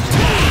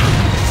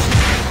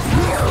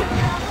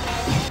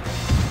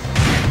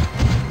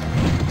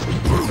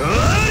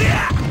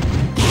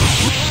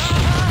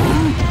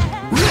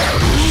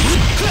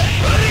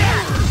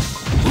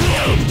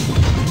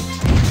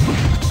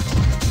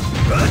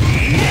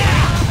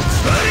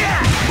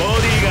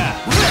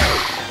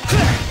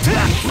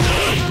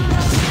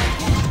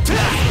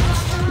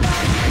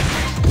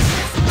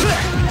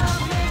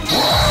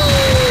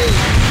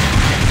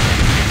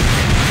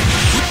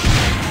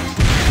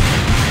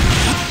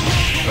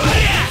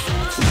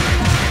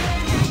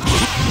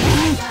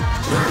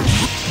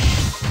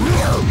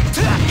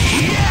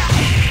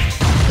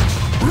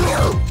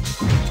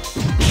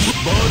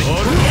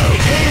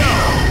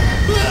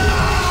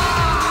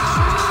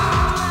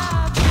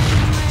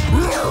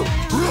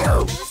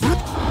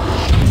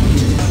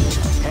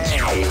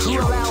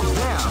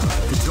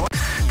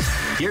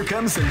 Here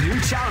comes a new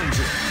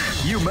challenger.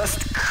 You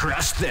must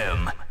crush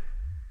them.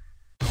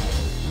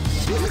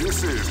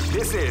 This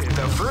is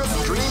the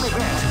first dream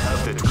event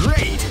of the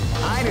great.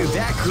 I knew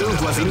that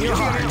groove was in your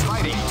heart.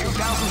 Fighting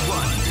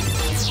 2001.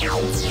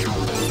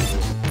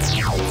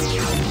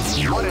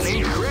 What an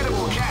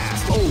incredible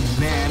cast! Oh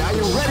man, are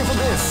you ready for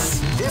this?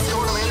 This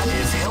tournament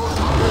is held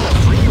under the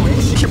free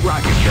range. Keep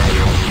rocking,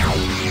 baby.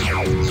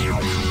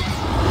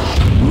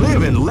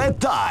 Live and let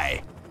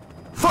die.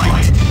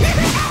 Fight!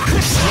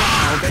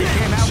 Wow, they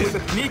came out with a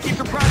sneaky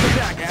surprise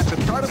attack at the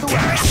start of the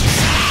round.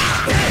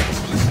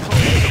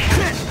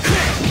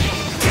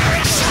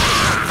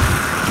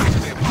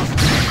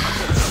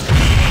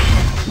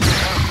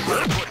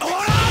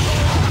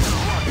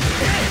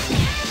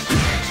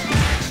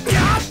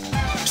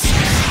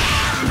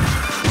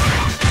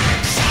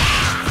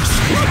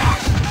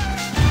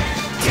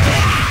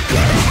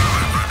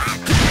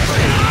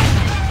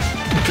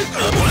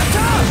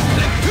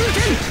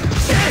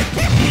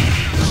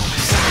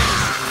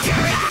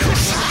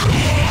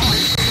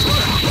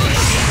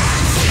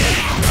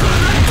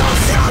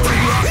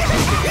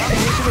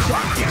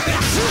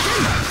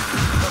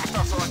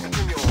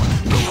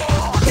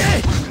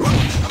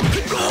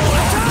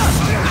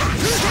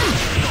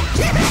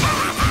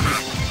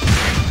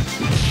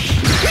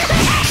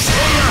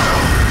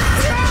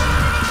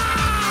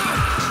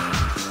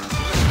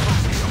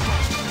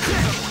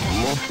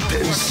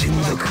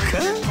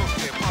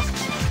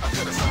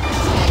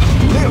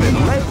 Live and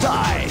let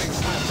die.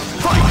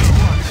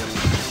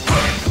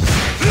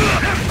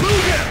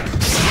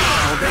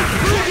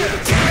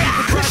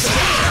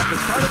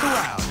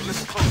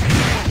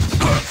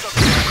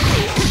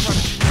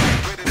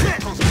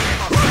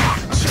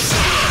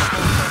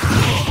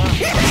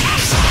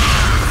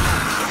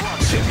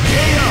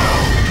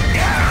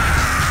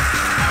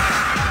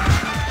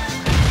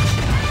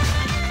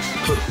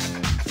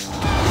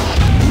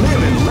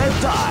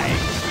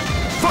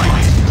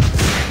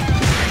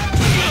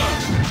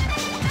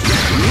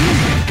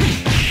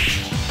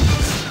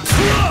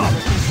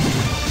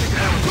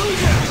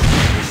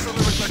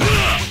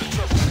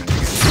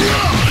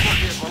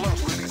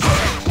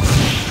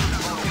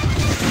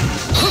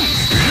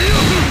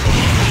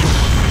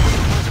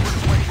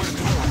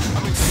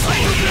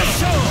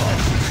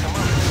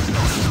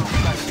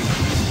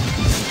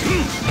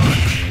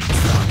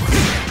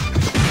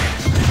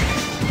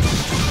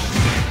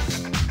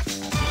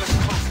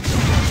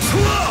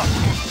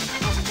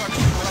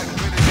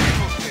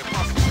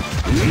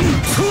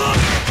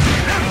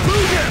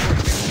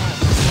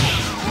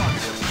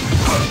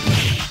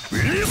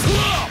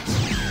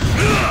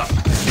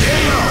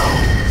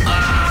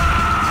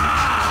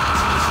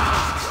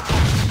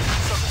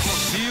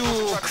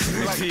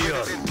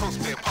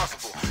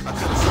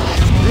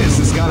 This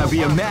is gonna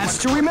be a match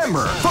to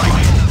remember. Fight!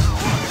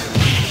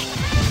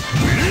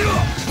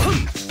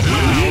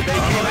 They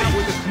came out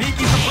with a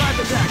sneaky surprise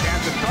attack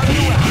at the start of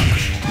the round.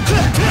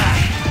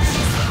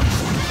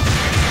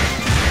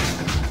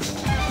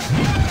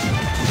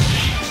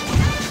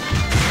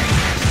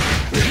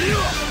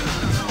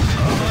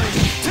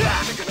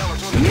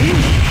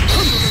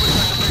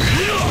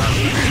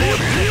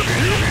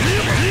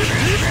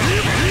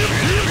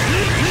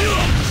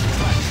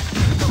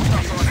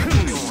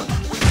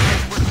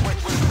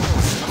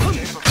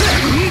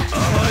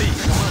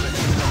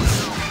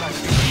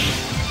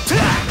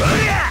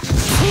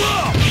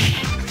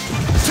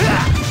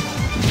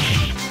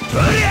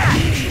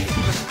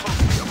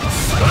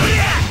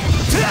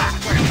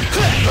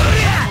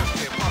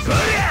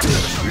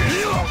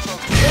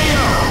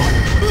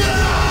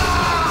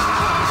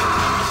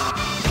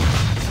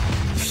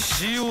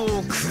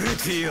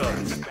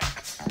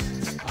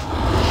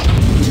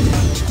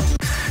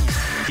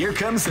 Here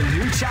comes a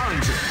new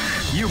challenger.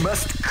 You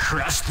must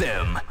crush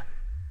them.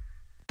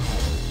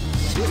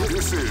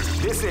 This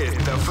is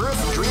the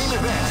first dream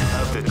event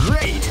of the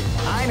great.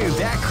 I knew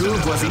that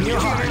groove was in your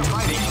heart.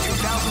 Fighting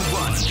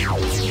 2001.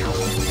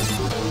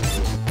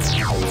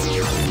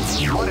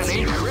 What an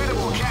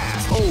incredible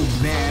cast. Oh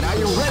man, are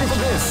you ready for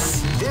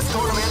this? This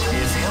tournament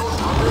is held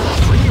under the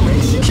free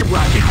ratio. Keep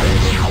rocking.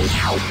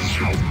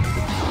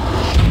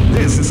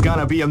 This is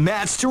gonna be a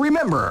match to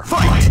remember.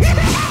 Fight!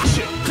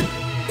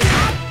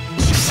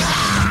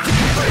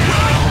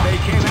 They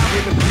came out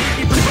with a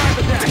sneaky surprise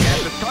attack at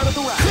the start of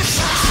the round.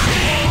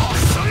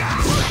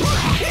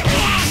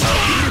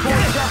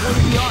 Before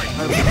grappling the art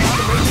of the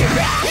combination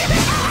back.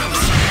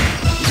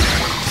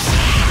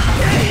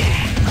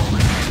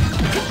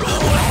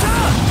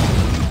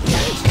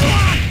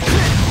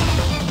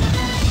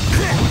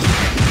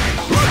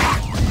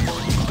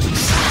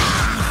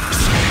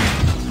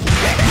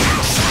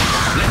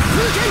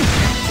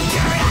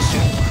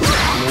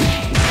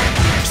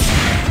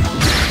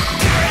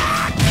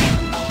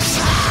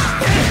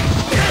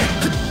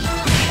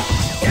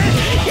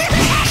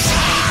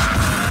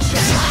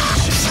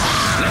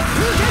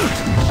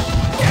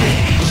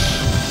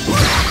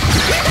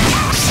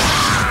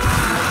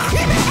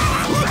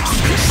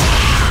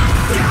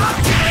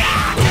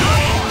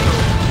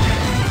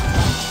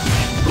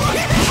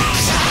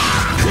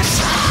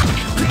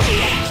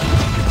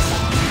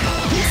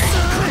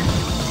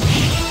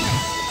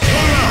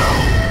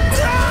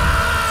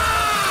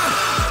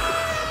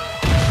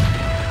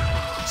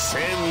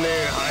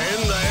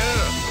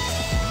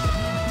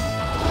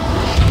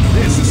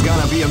 This is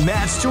gonna be a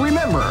match to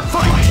remember.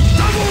 Fight!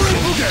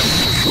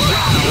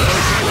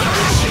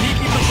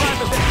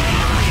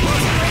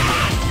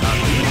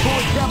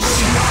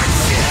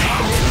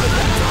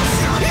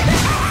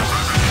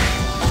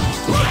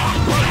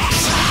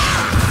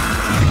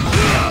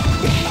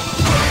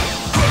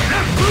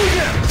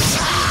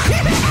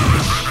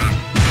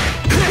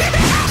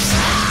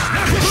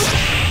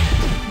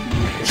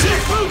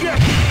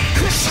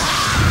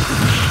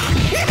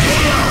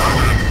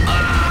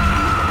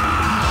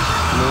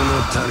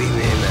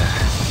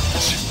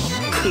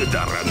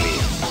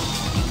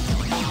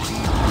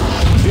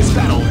 This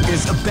battle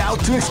is about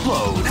to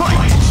explode.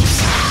 Fight!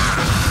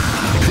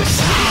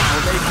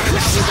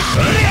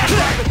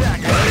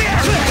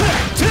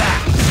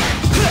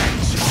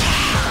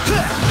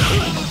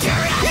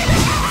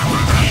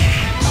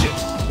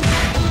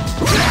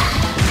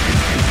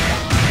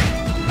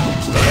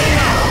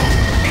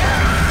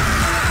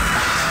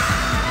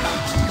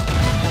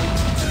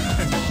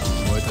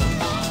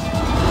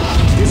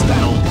 This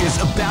battle is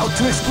about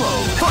to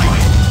explode.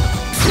 Fight!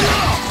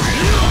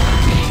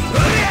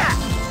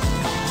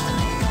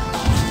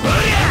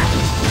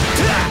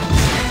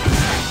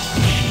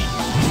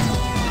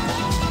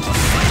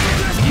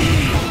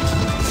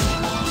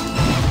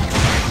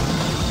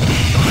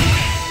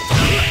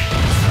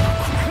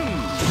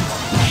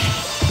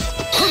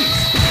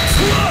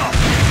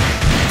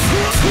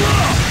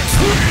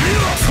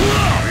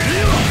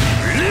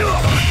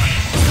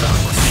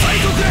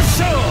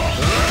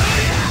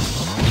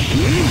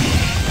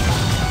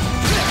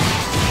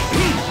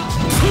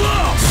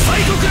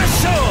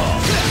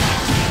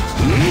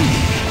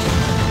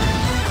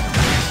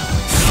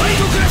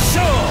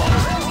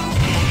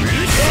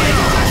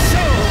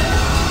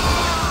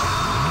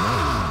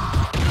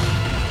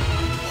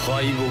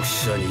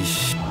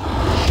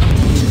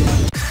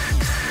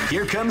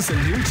 Here comes a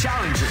new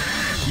challenger.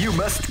 You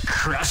must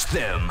crush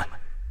them.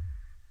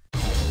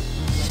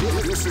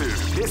 This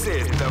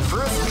is the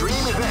first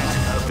dream event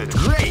of the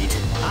great.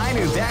 I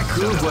knew that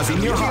groove was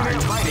in your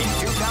heart. Fighting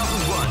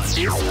 2001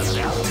 is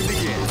about to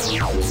begin.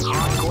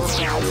 Hardcore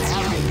fans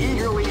have been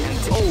eagerly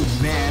anticipating.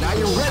 Oh man, are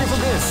you ready for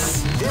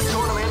this? This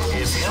tournament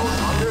is held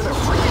under the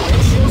free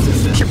ratio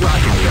system. Keep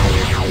rocking.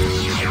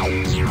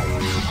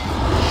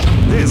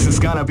 This is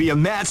gonna be a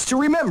match to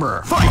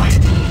remember. Fight! Wow,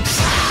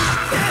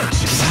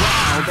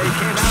 they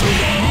came out with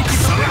a sneaky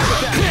comeback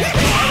with that at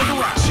the start of the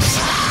round.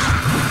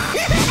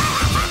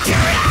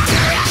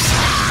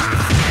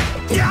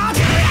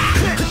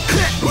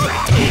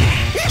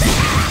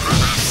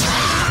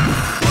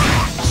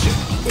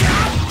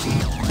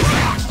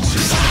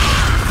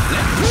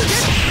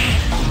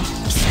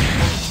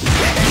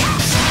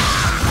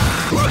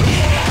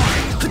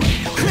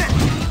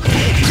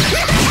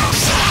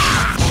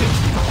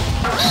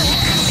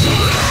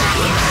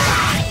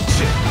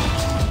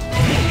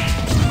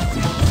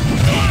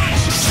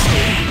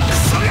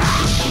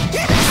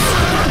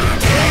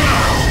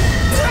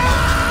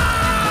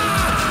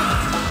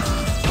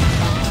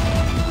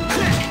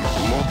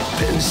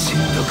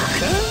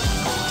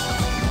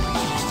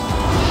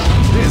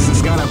 This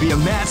is gonna be a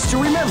match to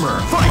remember.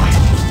 Fight!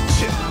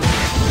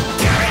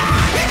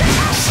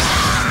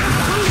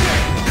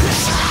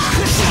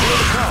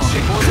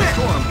 Before the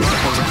storm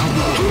around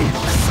the world.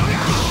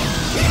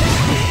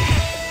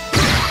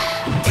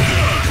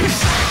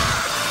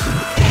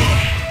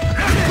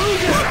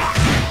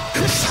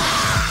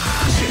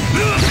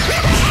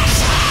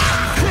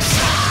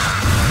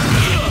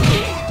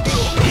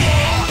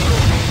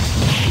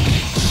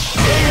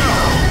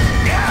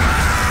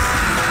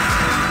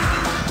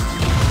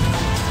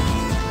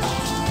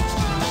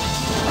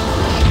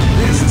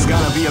 This is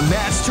gonna be a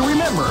match to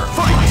remember.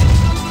 Fight!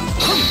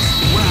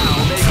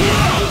 Wow, they came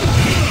out with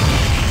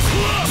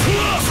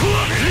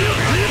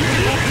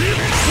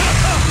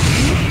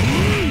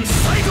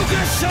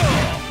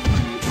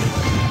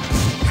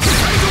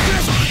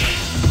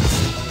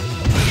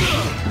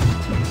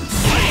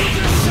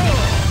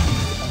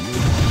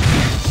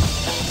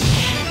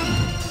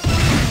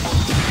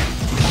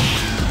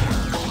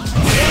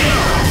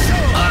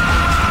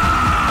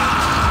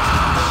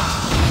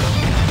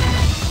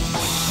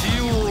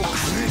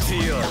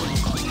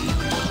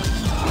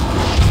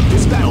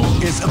This battle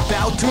is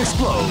about to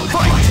explode.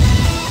 Fight!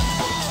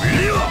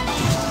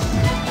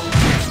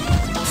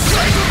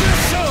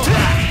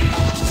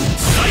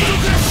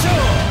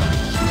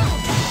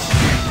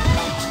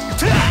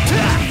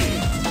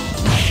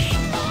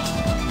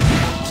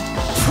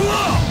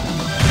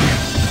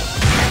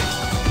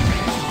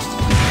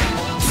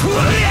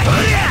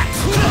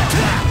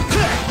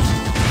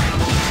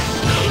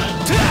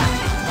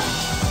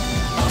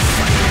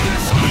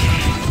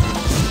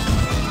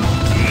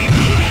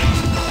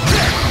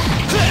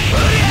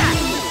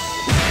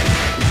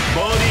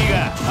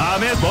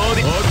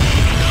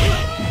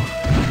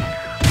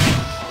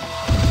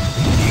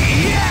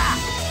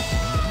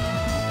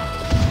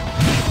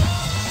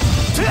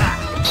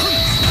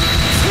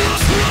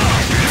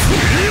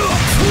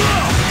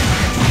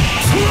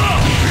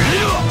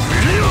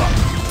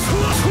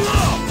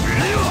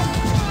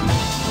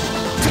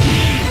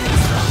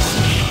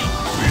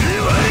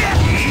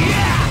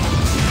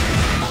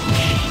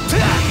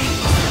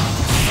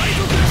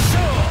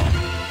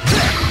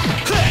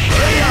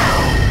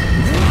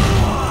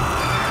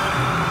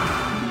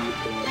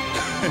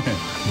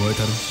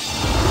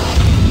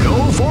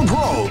 Go for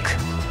broke!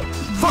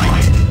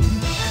 Fight!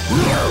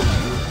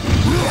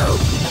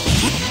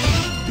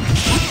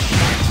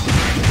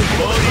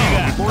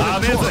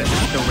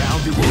 The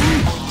round begins.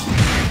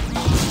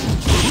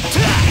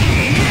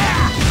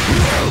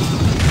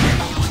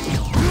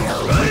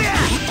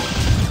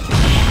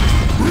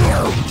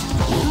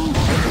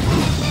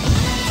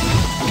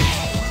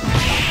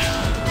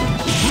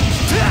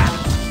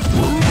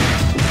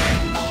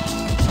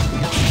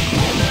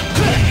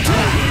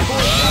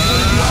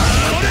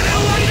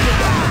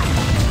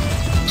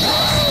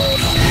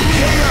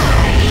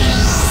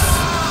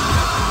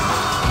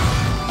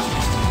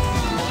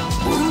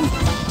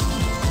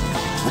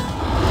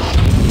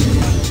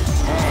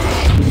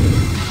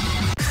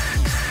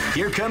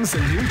 Here comes a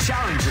new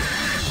challenger.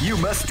 You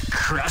must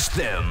crush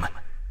them.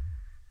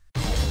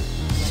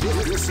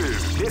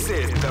 This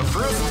is the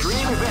first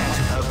dream event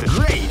of the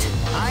great.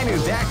 I knew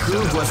that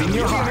groove was in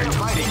your heart.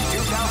 Fighting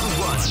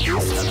 2001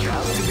 is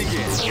about to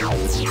begin.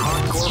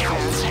 Hardcore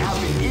fans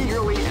have been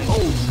eagerly and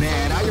oh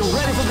man, are you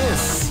ready for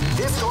this?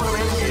 This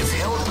tournament is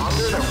held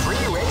under the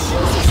free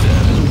ratio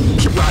system.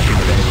 Keep rocking,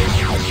 baby.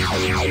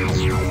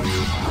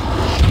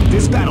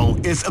 This battle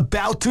is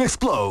about to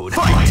explode.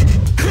 Fight!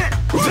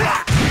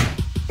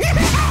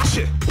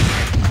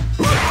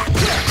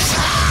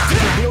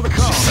 Feel the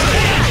call.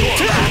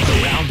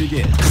 The round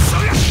begins.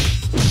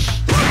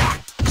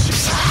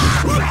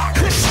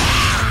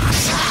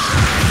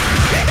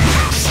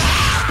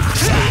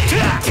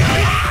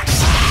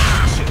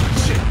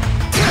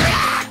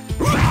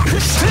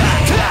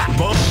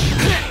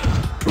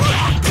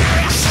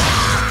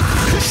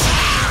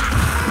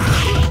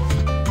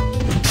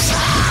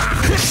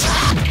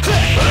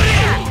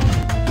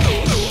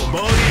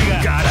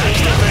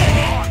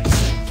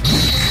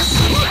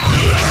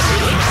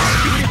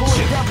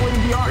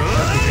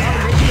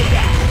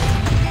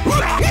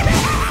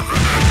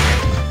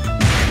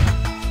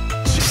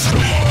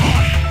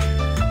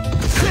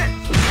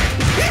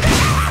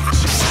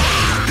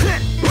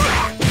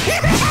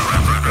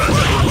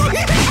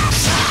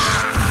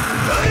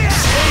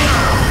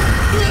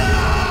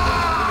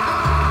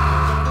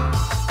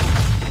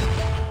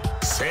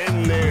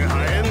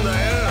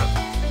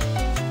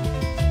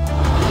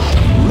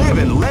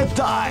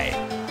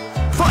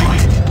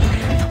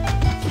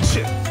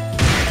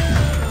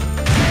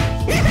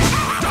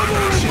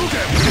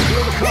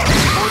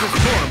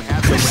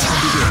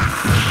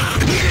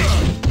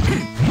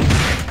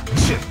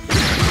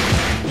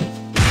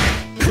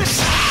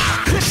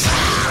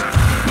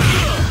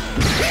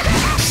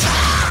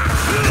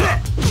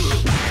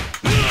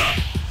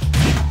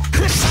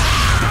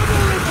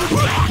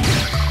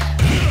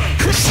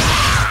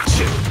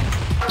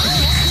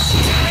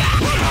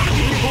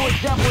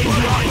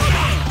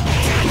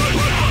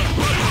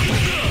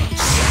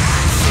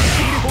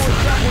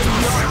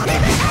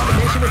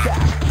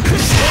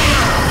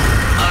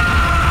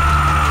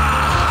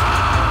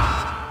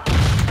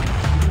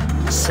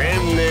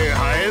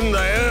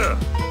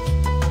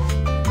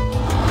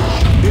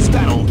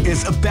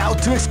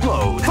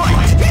 explode.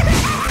 Fight!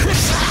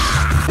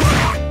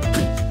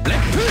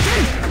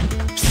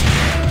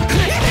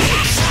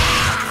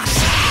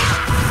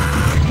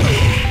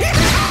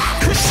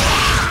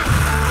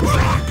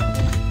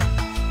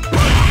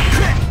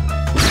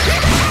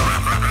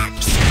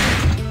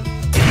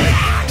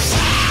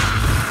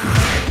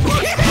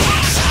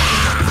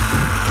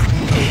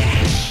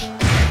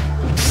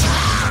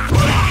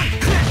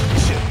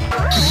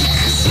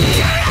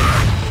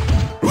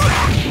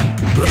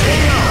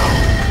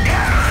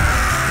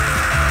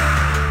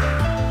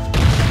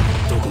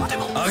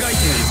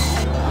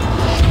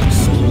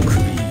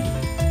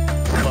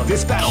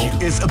 This battle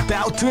is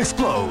about to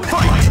explode.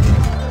 Fight!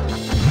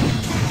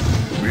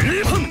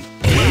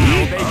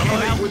 Well, they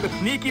came out with a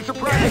sneaky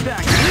surprise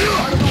attack.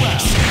 Part of the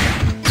round.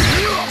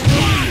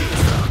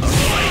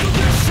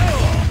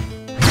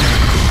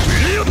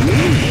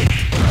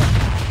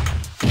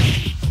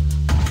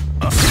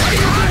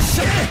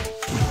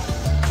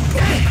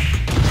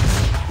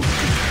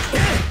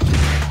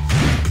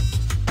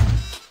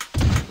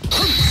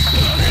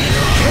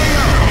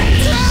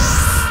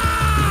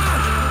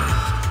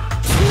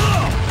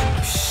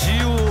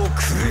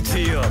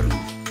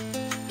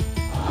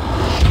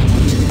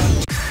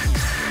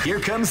 Here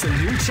comes a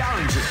new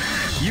challenger.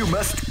 You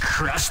must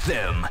crush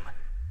them.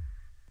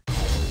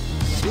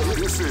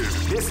 This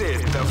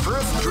is the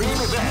first dream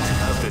event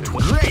of the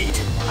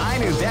Great! I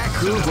knew that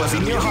groove was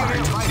in your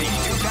heart. Fighting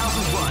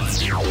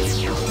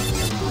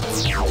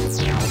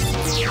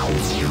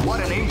 2001. What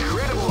an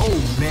incredible...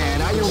 Oh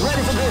man, are you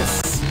ready for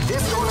this?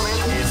 This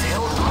tournament is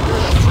held under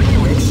the free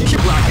ratio.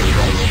 Keep rocking.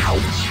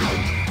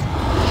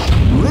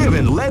 Live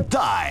and let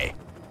die.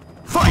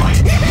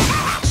 Fight!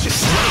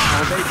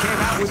 Well, they came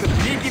out with a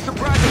sneaky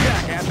surprise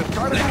attack at the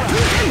start of the round.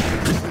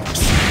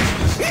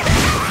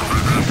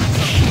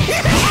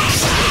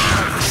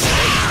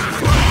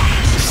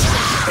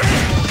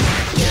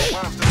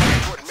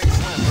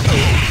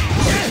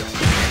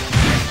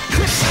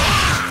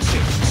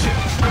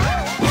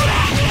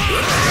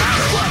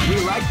 What we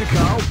like to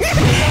call...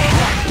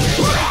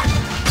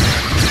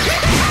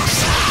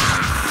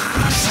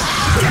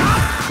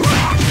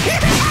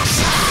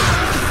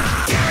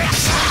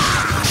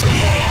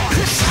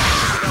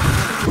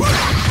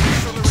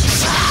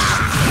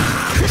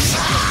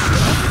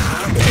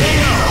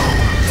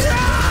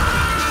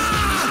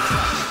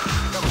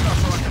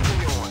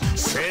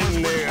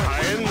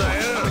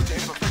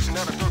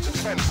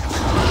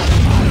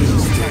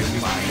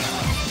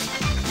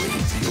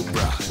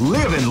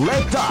 Live and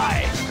let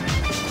die.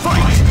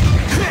 Fight!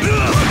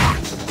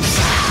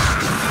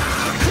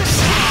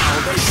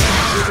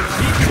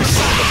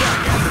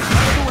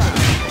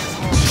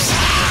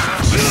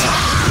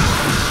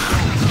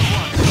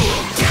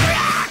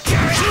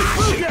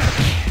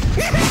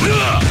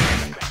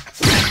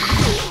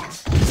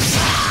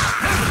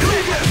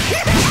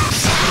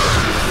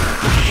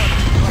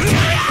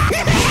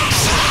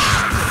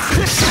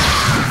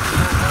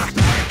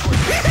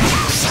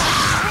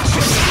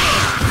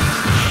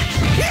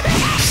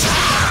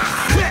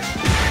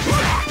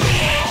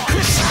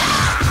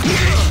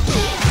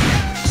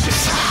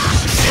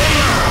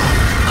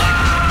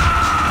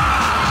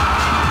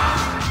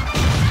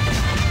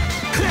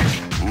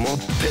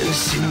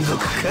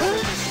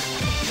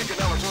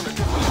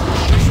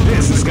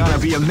 This is gonna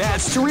be a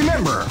match to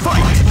remember.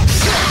 Fight!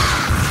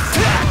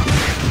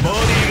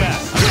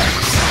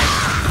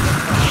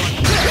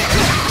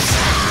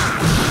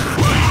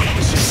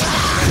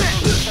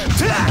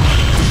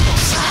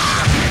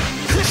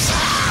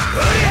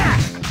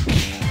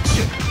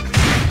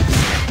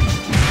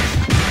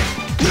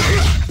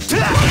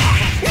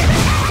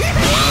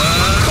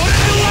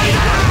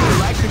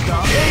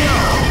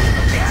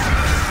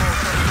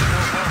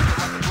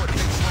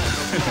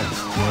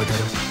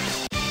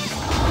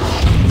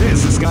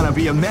 This is gonna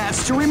be a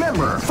match to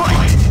remember.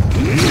 Fight!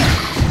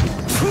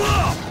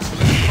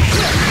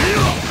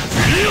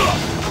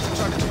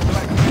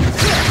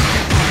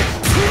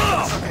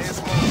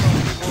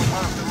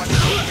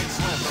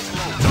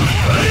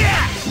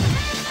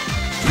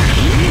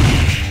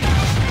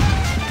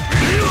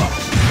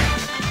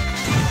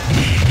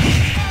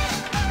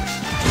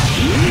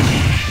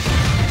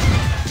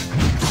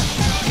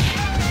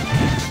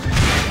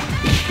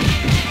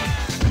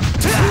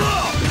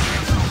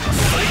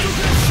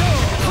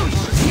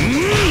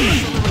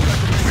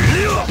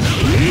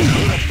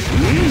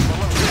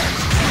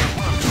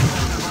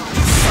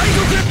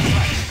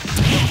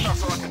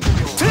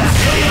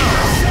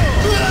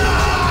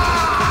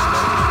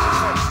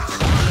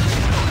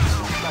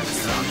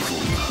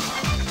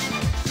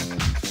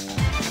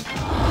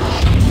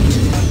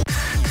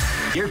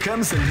 Here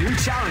comes a new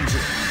challenger.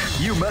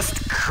 You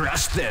must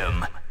crush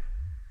them.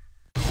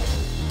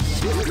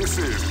 This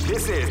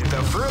is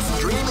the first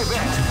dream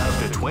event of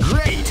the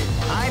Great!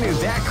 I knew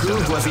that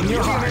groove was in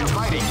your heart.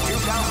 Fighting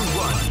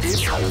 2001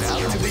 is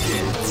about to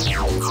begin.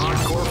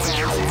 Hardcore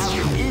fans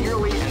have been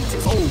eagerly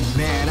anticipating. Oh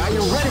man, are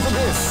you ready for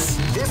this?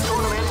 This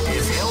tournament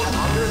is held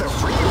under the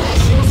free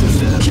ratio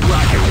system. Keep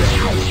rocking.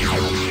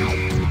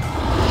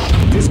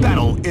 This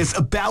battle is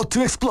about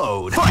to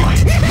explode.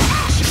 Fight!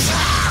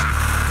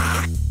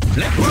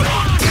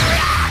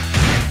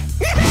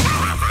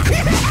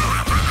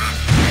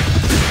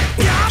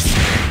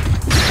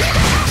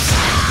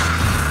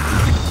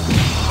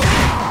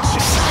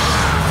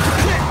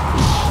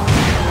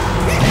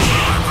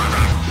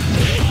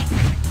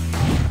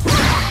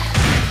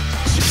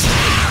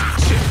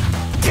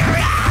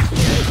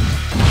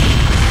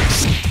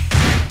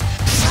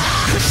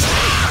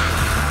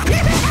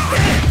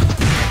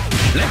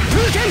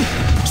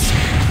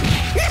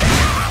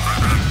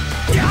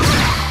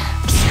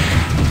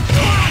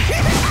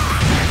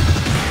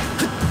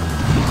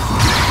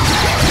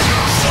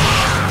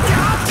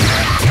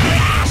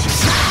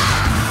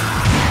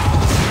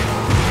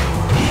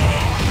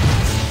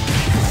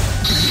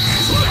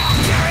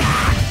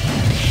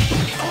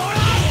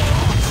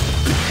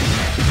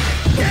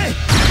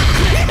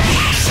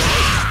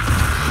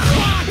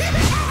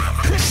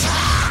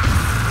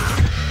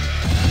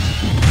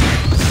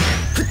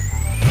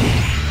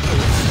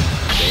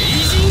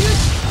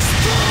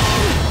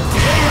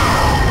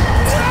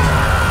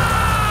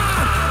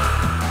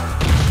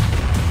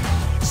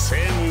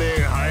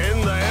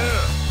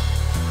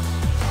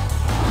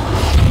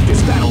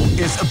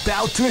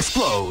 to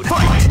explode.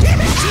 Fight! Wow,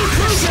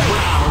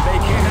 they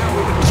came out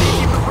with a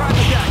cheeky surprise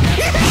attack.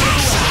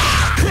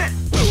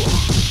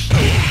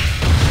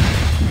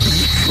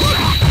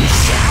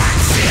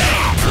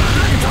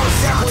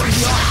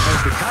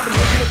 As the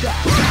combination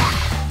attack.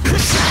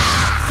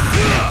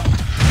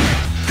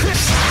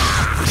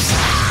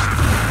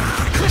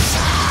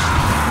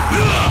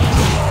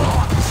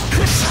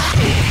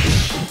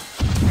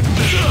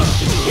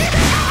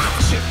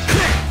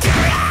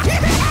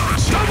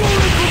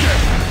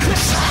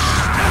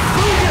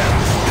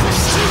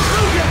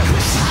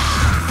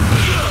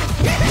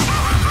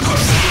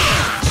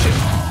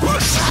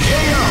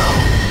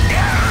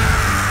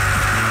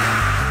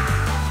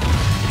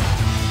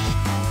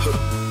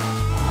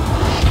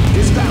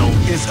 This battle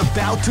is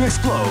about to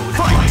explode.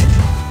 Fight!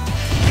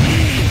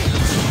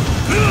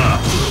 Wow,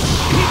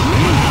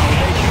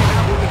 they came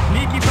out with a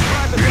sneaky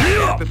surprise attack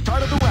at the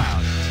start of the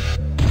round.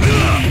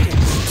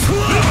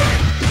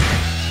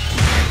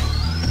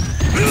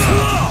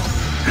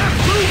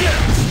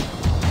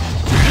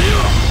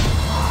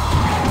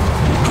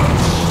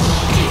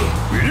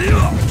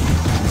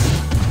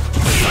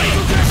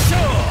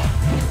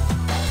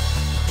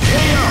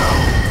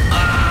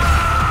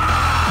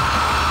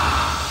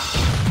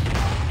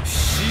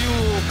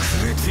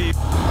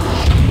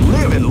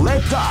 Live and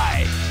let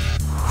die.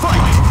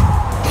 Fight!